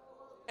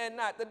and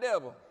not the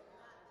devil.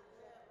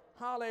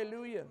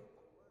 Hallelujah.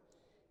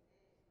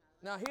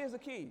 Now, here's the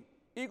key.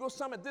 Eagle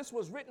Summit, this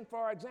was written for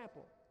our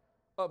example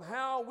of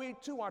how we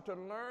too are to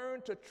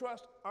learn to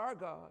trust our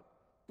God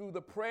through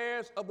the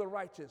prayers of the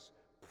righteous,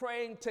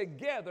 praying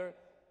together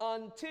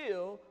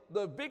until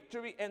the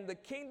victory and the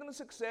kingdom of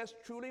success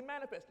truly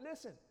manifest.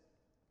 Listen,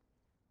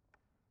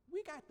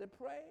 We got to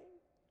pray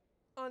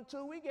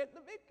until we get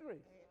the victory.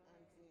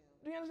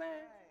 Do you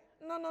understand?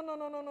 No, no, no,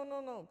 no, no, no,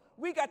 no, no.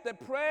 We got to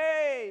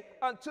pray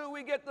until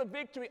we get the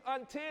victory,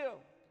 until.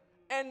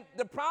 And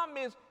the problem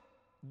is,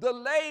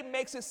 delay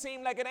makes it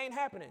seem like it ain't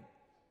happening.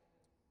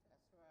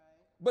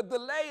 But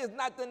delay is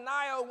not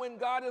denial when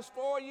God is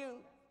for you.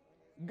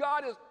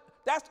 God is,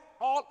 that's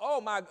all, oh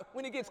my,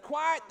 when it gets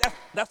quiet,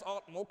 that's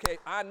all, okay,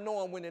 I know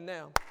I'm winning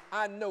now.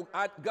 I know,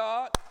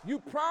 God, you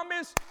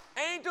promise,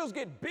 angels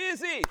get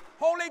busy.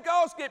 Holy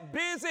Ghost get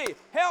busy.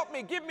 Help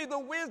me, give me the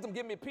wisdom,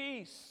 give me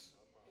peace.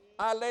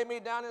 I lay me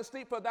down and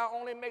sleep, for thou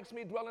only makes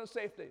me dwell in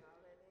safety.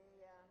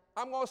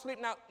 I'm going to sleep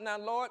now. Now,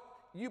 Lord,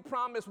 you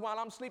promise while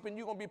I'm sleeping,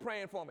 you're going to be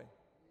praying for me.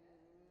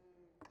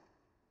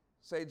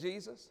 Say,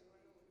 Jesus,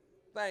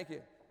 thank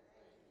you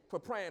for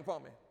praying for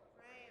me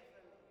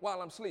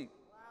while I'm asleep.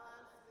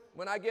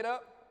 When I get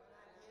up,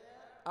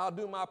 I'll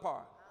do my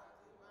part.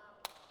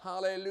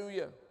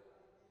 Hallelujah.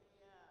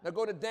 Now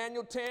go to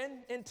Daniel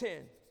 10 and 10.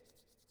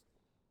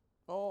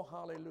 Oh,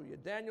 hallelujah.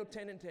 Daniel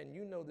 10 and 10.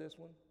 You know this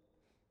one.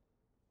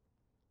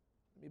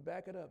 Let me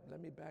back it up.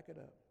 Let me back it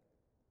up.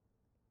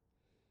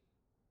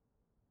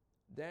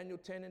 Daniel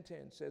 10 and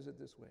 10 says it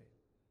this way.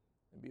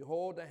 And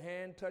behold, the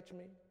hand touched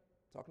me,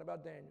 talking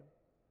about Daniel,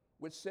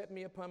 which set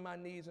me upon my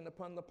knees and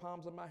upon the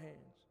palms of my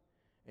hands.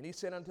 And he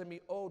said unto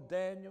me, O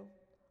Daniel,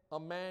 a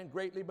man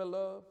greatly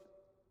beloved,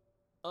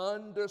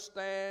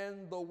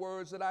 understand the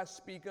words that I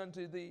speak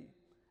unto thee,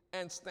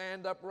 and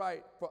stand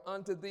upright, for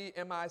unto thee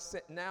am I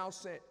sent, now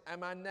sent,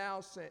 am I now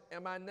sent,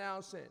 am I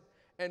now sent.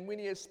 And when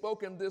he had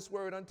spoken this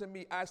word unto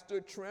me, I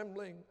stood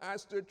trembling, I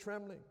stood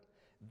trembling.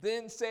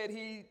 Then said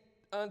he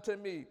unto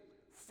me,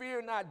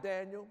 fear not,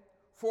 Daniel,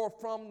 for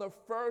from the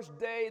first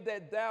day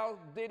that thou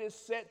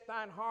didst set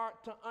thine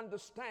heart to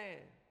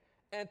understand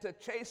and to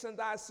chasten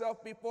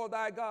thyself before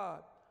thy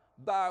God,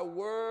 thy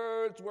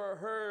words were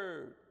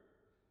heard.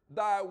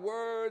 Thy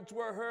words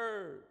were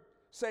heard.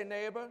 Say,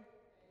 neighbor,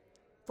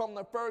 from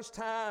the first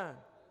time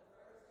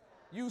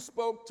you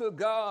spoke to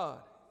God,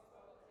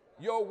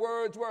 your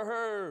words were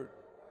heard.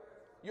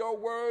 Your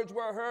words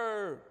were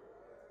heard.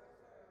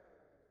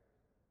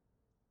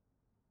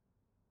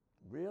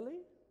 Really?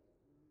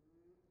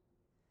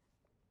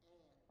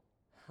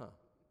 Huh.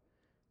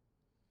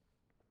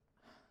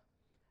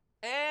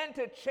 And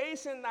to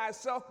chasten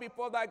thyself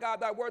before thy God,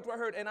 thy words were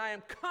heard, and I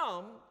am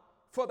come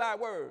for thy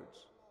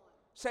words.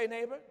 Say,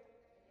 neighbor,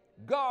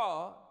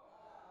 God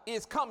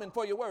is coming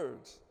for your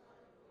words.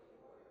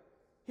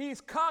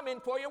 He's coming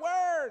for your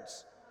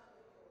words.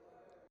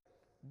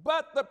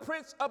 But the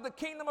prince of the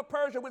kingdom of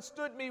Persia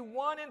withstood me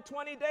 21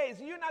 days.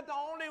 You're not the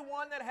only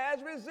one that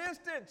has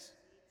resistance.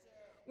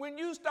 When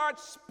you start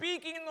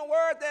speaking the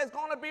word, there's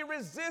going to be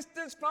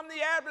resistance from the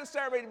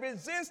adversary.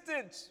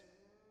 Resistance.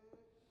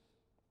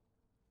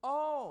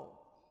 Oh,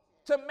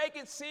 to make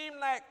it seem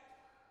like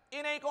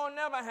it ain't going to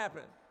never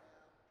happen.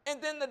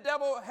 And then the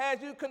devil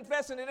has you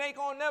confessing it ain't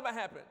going to never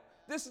happen.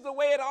 This is the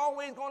way it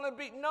always going to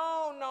be.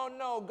 No, no,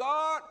 no.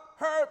 God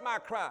heard my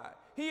cry.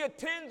 He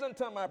attends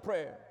unto my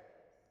prayer.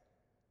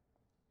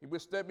 He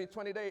withstood me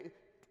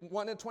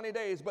 21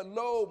 days. But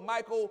lo,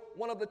 Michael,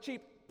 one of the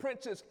chief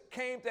princes,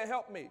 came to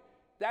help me.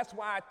 That's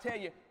why I tell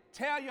you,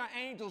 tell your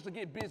angels to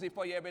get busy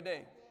for you every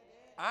day.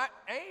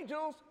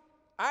 Angels,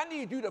 I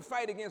need you to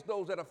fight against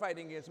those that are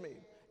fighting against me.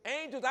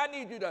 Angels, I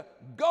need you to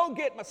go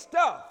get my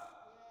stuff.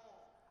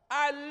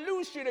 I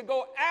loose you to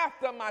go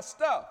after my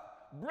stuff.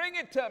 Bring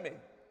it to me.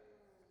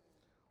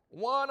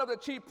 One of the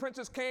chief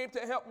princes came to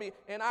help me,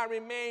 and I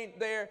remained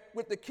there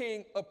with the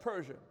king of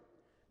Persia.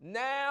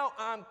 Now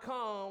I'm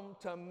come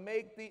to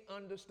make thee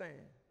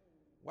understand.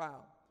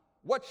 Wow.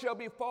 What shall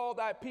befall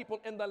thy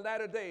people in the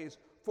latter days?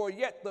 For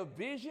yet the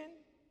vision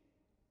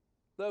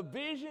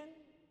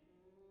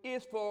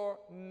is for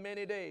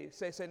many days.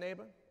 Say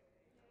neighbor,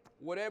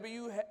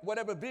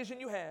 whatever vision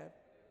you have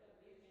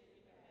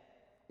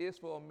is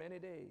for many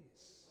days.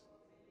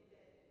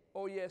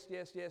 Oh, yes,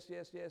 yes, yes,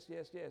 yes, yes,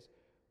 yes, yes.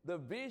 The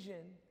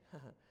vision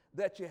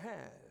that you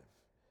have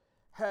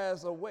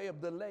has a way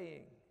of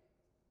delaying,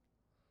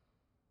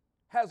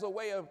 has a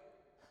way of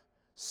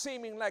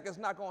seeming like it's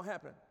not going to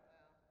happen.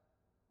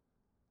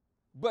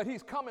 But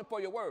he's coming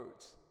for your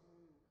words.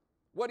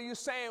 What are you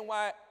saying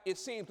why it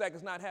seems like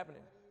it's not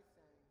happening?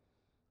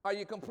 Are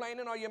you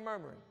complaining or are you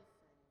murmuring?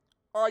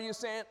 Or are you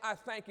saying, I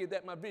thank you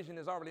that my vision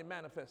is already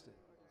manifested?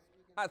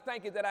 I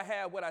thank you that I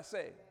have what I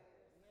say.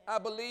 I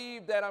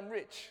believe that I'm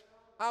rich.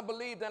 I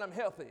believe that I'm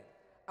healthy.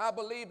 I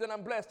believe that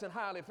I'm blessed and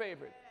highly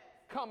favored.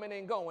 Coming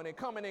and going and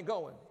coming and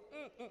going.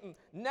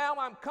 Now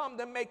I'm come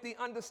to make thee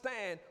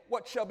understand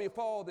what shall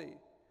befall thee.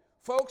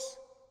 Folks,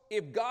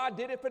 if God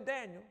did it for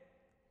Daniel,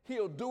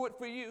 he'll do it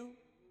for you.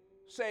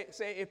 Say,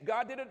 if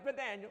God did it for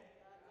Daniel,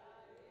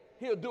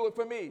 he'll do it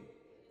for me.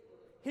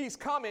 He's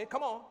coming,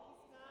 come on,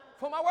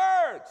 for my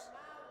words.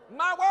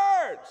 My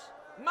words.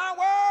 My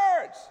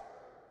words.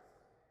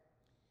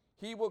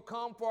 He will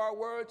come for our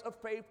words of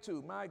faith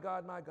too. My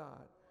God, my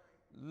God.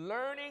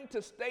 Learning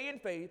to stay in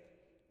faith,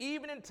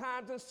 even in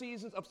times and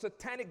seasons of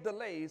satanic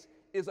delays,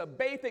 is a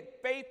basic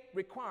faith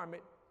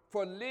requirement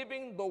for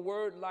living the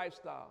word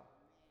lifestyle.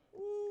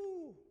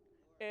 Ooh.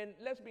 And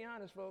let's be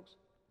honest, folks,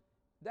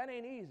 that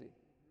ain't easy.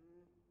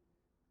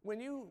 When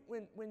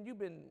you've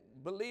been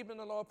believing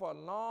the Lord for a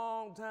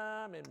long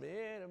time and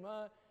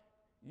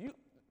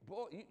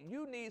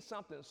you need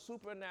something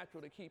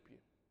supernatural to keep you.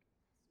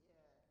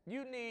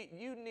 You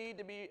need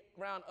to be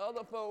around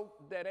other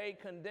folk that ain't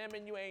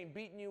condemning you, ain't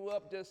beating you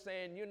up, just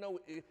saying,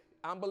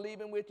 I'm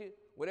believing with you.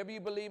 Whatever you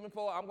believing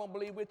for, I'm gonna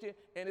believe with you,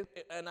 and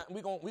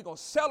we're gonna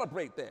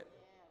celebrate that.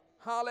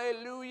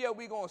 Hallelujah.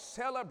 We're gonna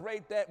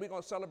celebrate that. We're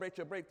gonna celebrate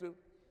your breakthrough.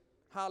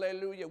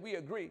 Hallelujah. We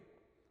agree.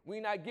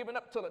 We're not giving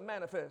up till it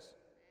manifests.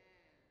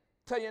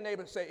 Tell your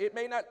neighbor, say, it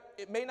may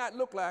not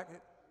look like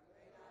it,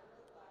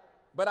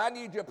 but I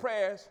need your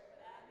prayers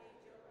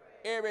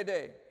every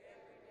day,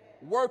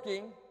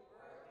 working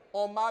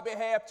on my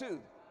behalf too.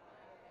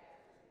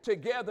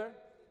 Together,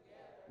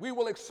 we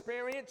will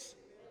experience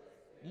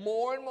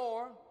more and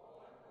more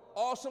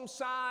awesome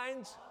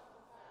signs,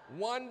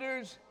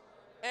 wonders,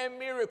 and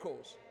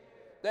miracles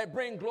that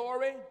bring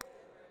glory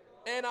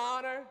and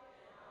honor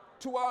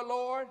to our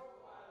Lord,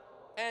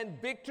 and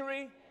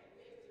victory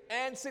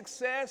and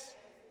success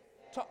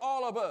to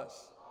all of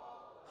us.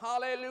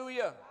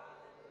 Hallelujah.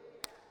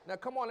 Now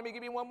come on, let me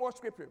give you one more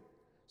scripture.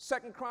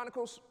 2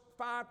 Chronicles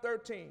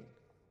 5:13.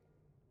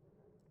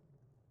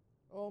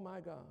 Oh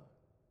my God.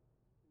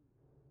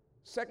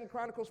 2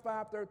 Chronicles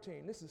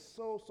 5:13. This is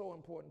so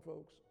important,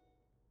 folks.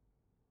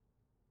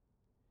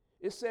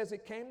 It says,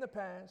 it came to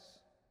pass,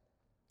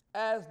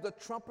 as the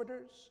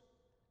trumpeters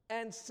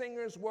and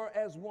singers were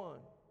as one,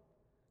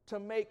 to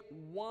make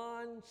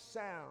one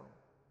sound,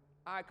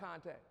 eye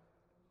contact.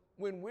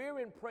 When we're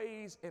in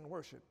praise and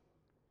worship,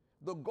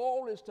 the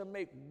goal is to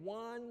make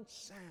one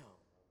sound.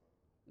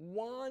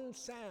 One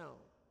sound.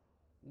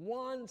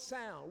 One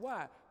sound.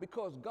 Why?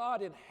 Because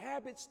God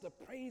inhabits the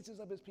praises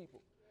of his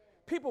people.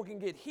 People can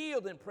get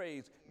healed in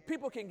praise.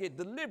 People can get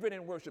delivered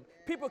in worship.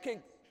 People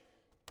can,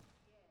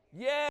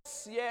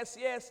 yes.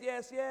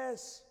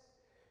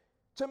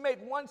 To make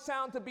one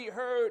sound to be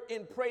heard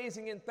in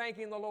praising and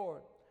thanking the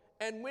Lord.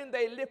 And when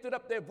they lifted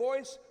up their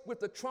voice with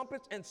the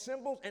trumpets and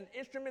cymbals and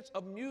instruments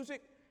of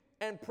music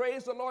and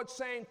praised the Lord,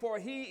 saying, for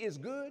he is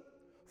good,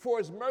 for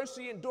his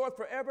mercy endureth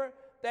forever,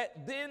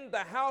 that then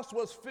the house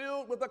was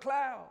filled with a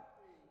cloud,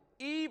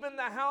 even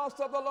the house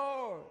of the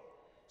Lord,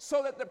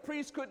 so that the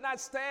priest could not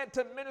stand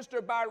to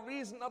minister by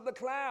reason of the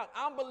cloud.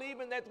 I'm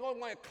believing there's going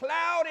to be a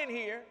cloud in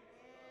here.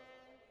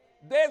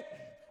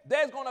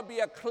 There's going to be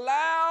a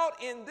cloud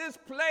in this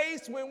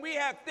place when we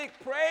have thick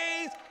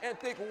praise and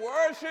thick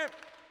worship.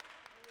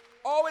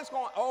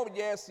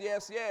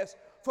 Yes.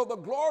 For the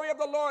glory of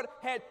the Lord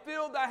had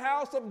filled the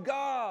house of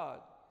God.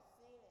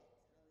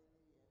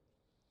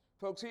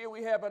 Folks, here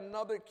we have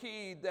another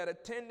key that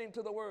attending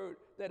to the word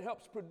that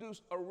helps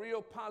produce a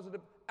real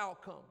positive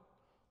outcome.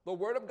 The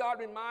word of God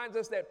reminds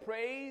us that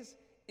praise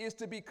is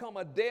to become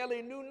a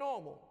daily new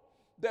normal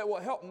that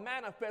will help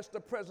manifest the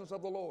presence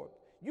of the Lord.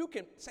 You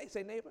can,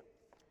 say neighbor,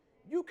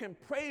 you can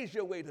praise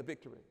your way to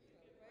victory.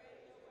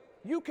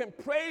 You can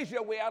praise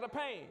your way out of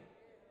pain.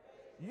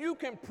 You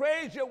can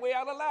praise your way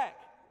out of lack.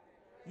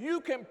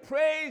 You can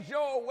praise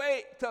your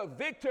way to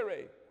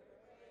victory.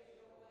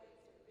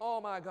 Oh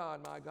my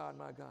God.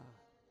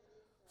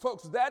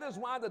 Folks, that is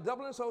why the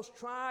devil and his hosts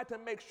try to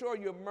make sure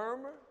you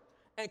murmur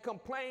and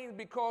complain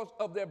because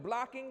of their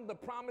blocking the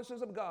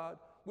promises of God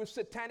with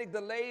satanic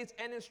delays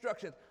and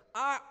instructions.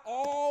 I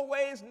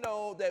always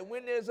know that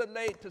when there's a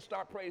late to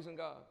start praising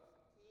God.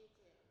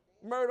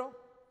 Myrtle,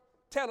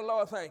 tell the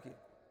Lord thank you.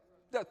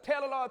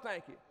 Tell the Lord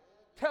thank you.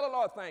 Tell the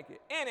Lord thank you.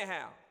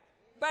 Anyhow.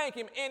 Thank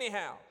him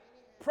anyhow.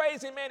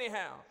 Praise him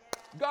anyhow.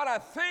 God, I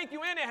thank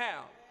you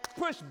anyhow.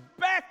 Push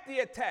back the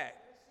attack.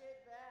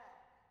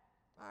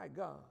 My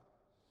God.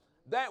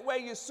 That way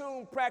you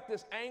soon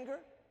practice anger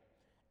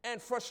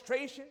and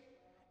frustration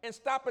and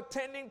stop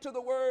attending to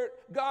the word,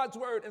 God's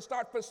word, and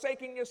start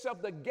forsaking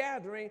yourself the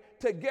gathering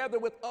together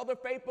with other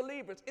faith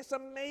believers. It's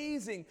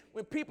amazing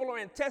when people are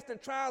in tests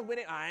and trials with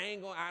it.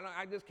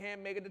 I just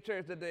can't make it to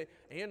church today.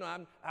 And,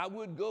 I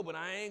would go, but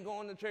I ain't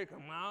going to church.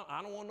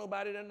 I don't want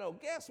nobody to know.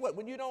 Guess what?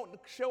 When you don't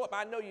show up,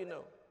 I know you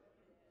know.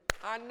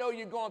 I know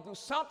you're going through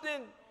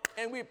something,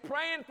 and we're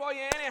praying for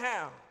you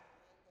anyhow.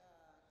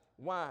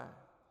 Why?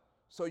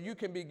 So you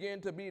can begin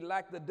to be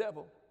like the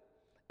devil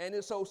and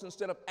his host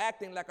instead of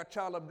acting like a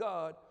child of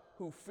God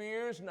who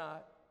fears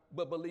not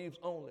but believes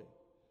only.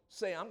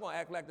 Say, I'm going to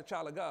act like the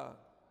child of God.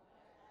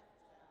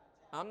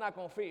 I'm not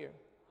going to fear.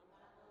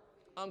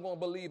 I'm going to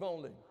believe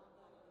only.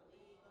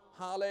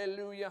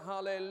 Hallelujah,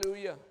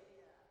 hallelujah.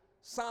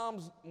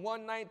 Psalms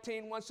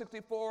 119,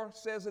 164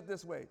 says it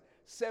this way.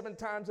 7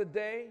 times a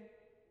day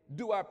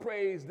do I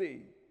praise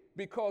thee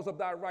because of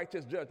thy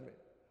righteous judgment.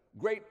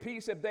 Great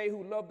peace have they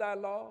who love thy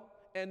law,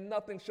 and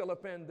nothing shall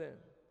offend them.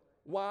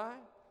 Why?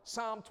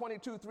 Psalm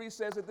 22:3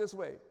 says it this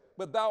way.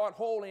 But thou art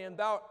holy, and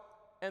thou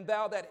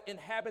that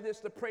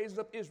inhabitest the praises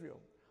of Israel.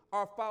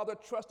 Our father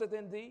trusteth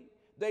in thee.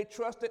 They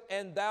trusted,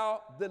 and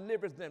thou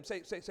deliverest them.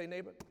 Say,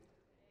 neighbor.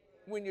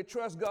 When you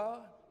trust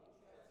God,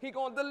 he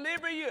going to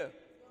deliver you.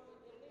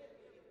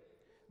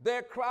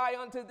 They cry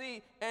unto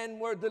thee and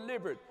were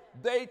delivered.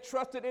 They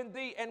trusted in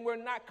thee and were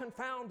not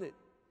confounded.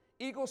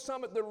 Eagle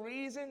Summit, the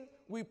reason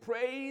we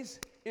praise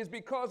is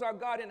because our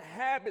God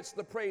inhabits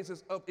the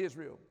praises of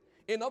Israel.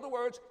 In other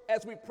words,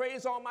 as we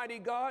praise Almighty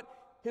God,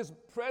 his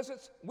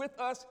presence with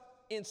us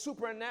in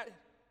supernatural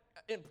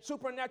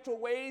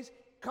ways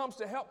comes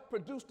to help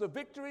produce the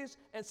victories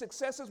and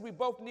successes we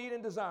both need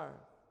and desire.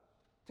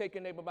 Take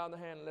your neighbor by the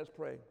hand and let's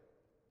pray.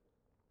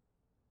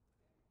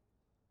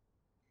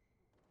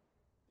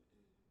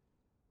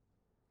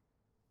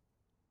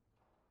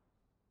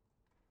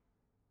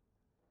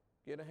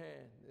 Get a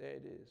hand. There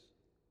it is.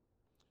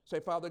 Say,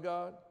 Father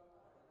God,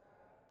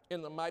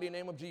 in the mighty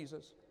name of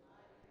Jesus,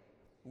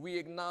 we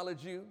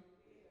acknowledge you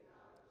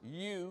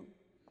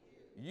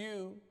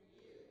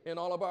in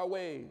all of our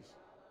ways,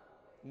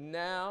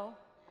 now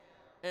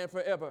and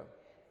forever.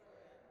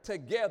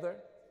 Together,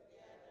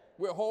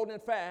 we're holding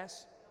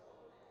fast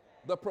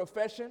the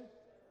profession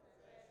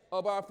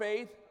of our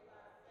faith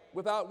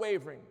without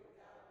wavering.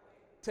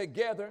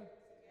 Together,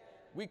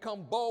 we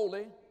come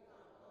boldly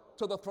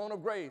to the throne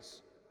of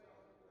grace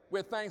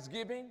with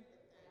thanksgiving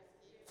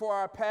for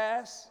our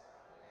past,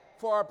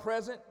 for our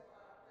present,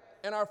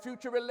 and our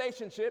future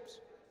relationships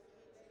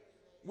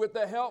with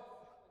the help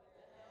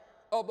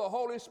of the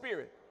Holy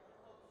Spirit.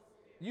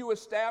 You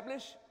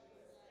establish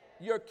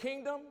your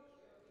kingdom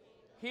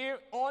here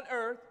on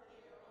earth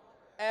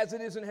as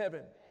it is in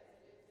heaven.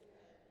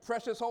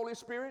 Precious Holy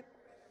Spirit,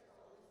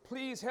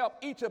 please help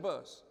each of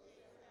us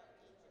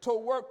to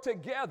work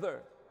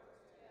together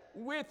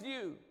with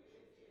you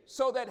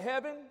so that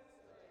heaven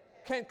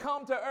can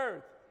come to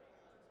earth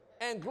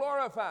and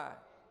glorify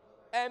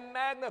and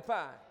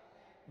magnify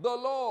the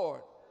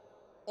Lord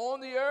on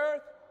the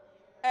earth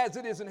as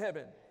it is in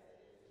heaven.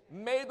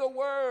 May the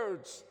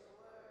words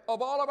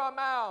of all of our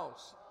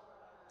mouths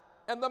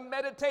and the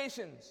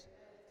meditations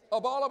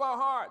of all of our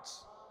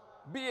hearts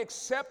be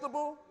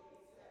acceptable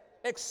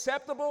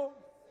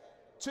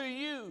to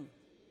you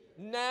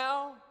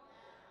now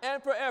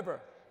and forever.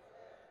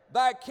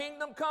 Thy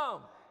kingdom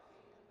come,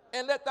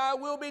 and let thy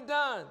will be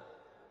done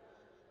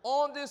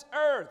on this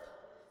earth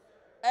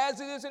as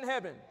it is in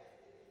heaven.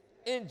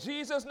 In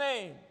Jesus'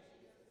 name,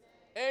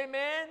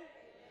 amen,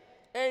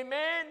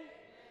 amen,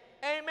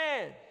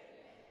 amen.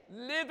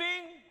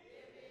 Living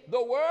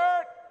the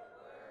word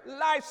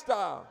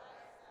lifestyle.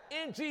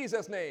 In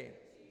Jesus' name,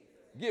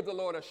 give the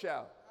Lord a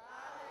shout.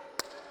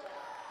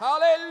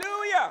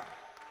 Hallelujah.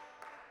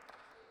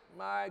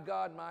 My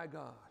God, my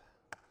God.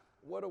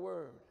 What a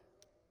word.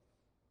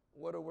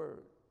 What a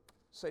word.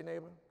 Say,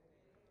 neighbor,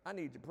 I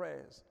need your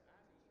prayers.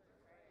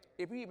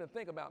 If you even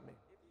think about me,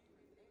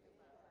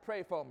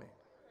 pray for me.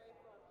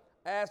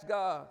 Ask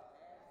God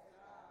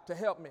to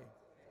help me,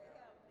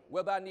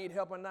 whether I need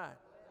help or not.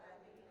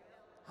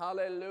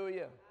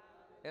 Hallelujah.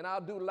 And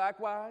I'll do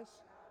likewise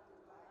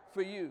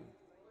for you.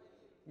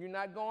 You're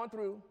not going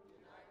through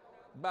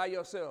by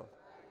yourself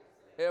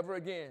ever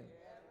again.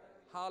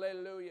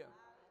 Hallelujah.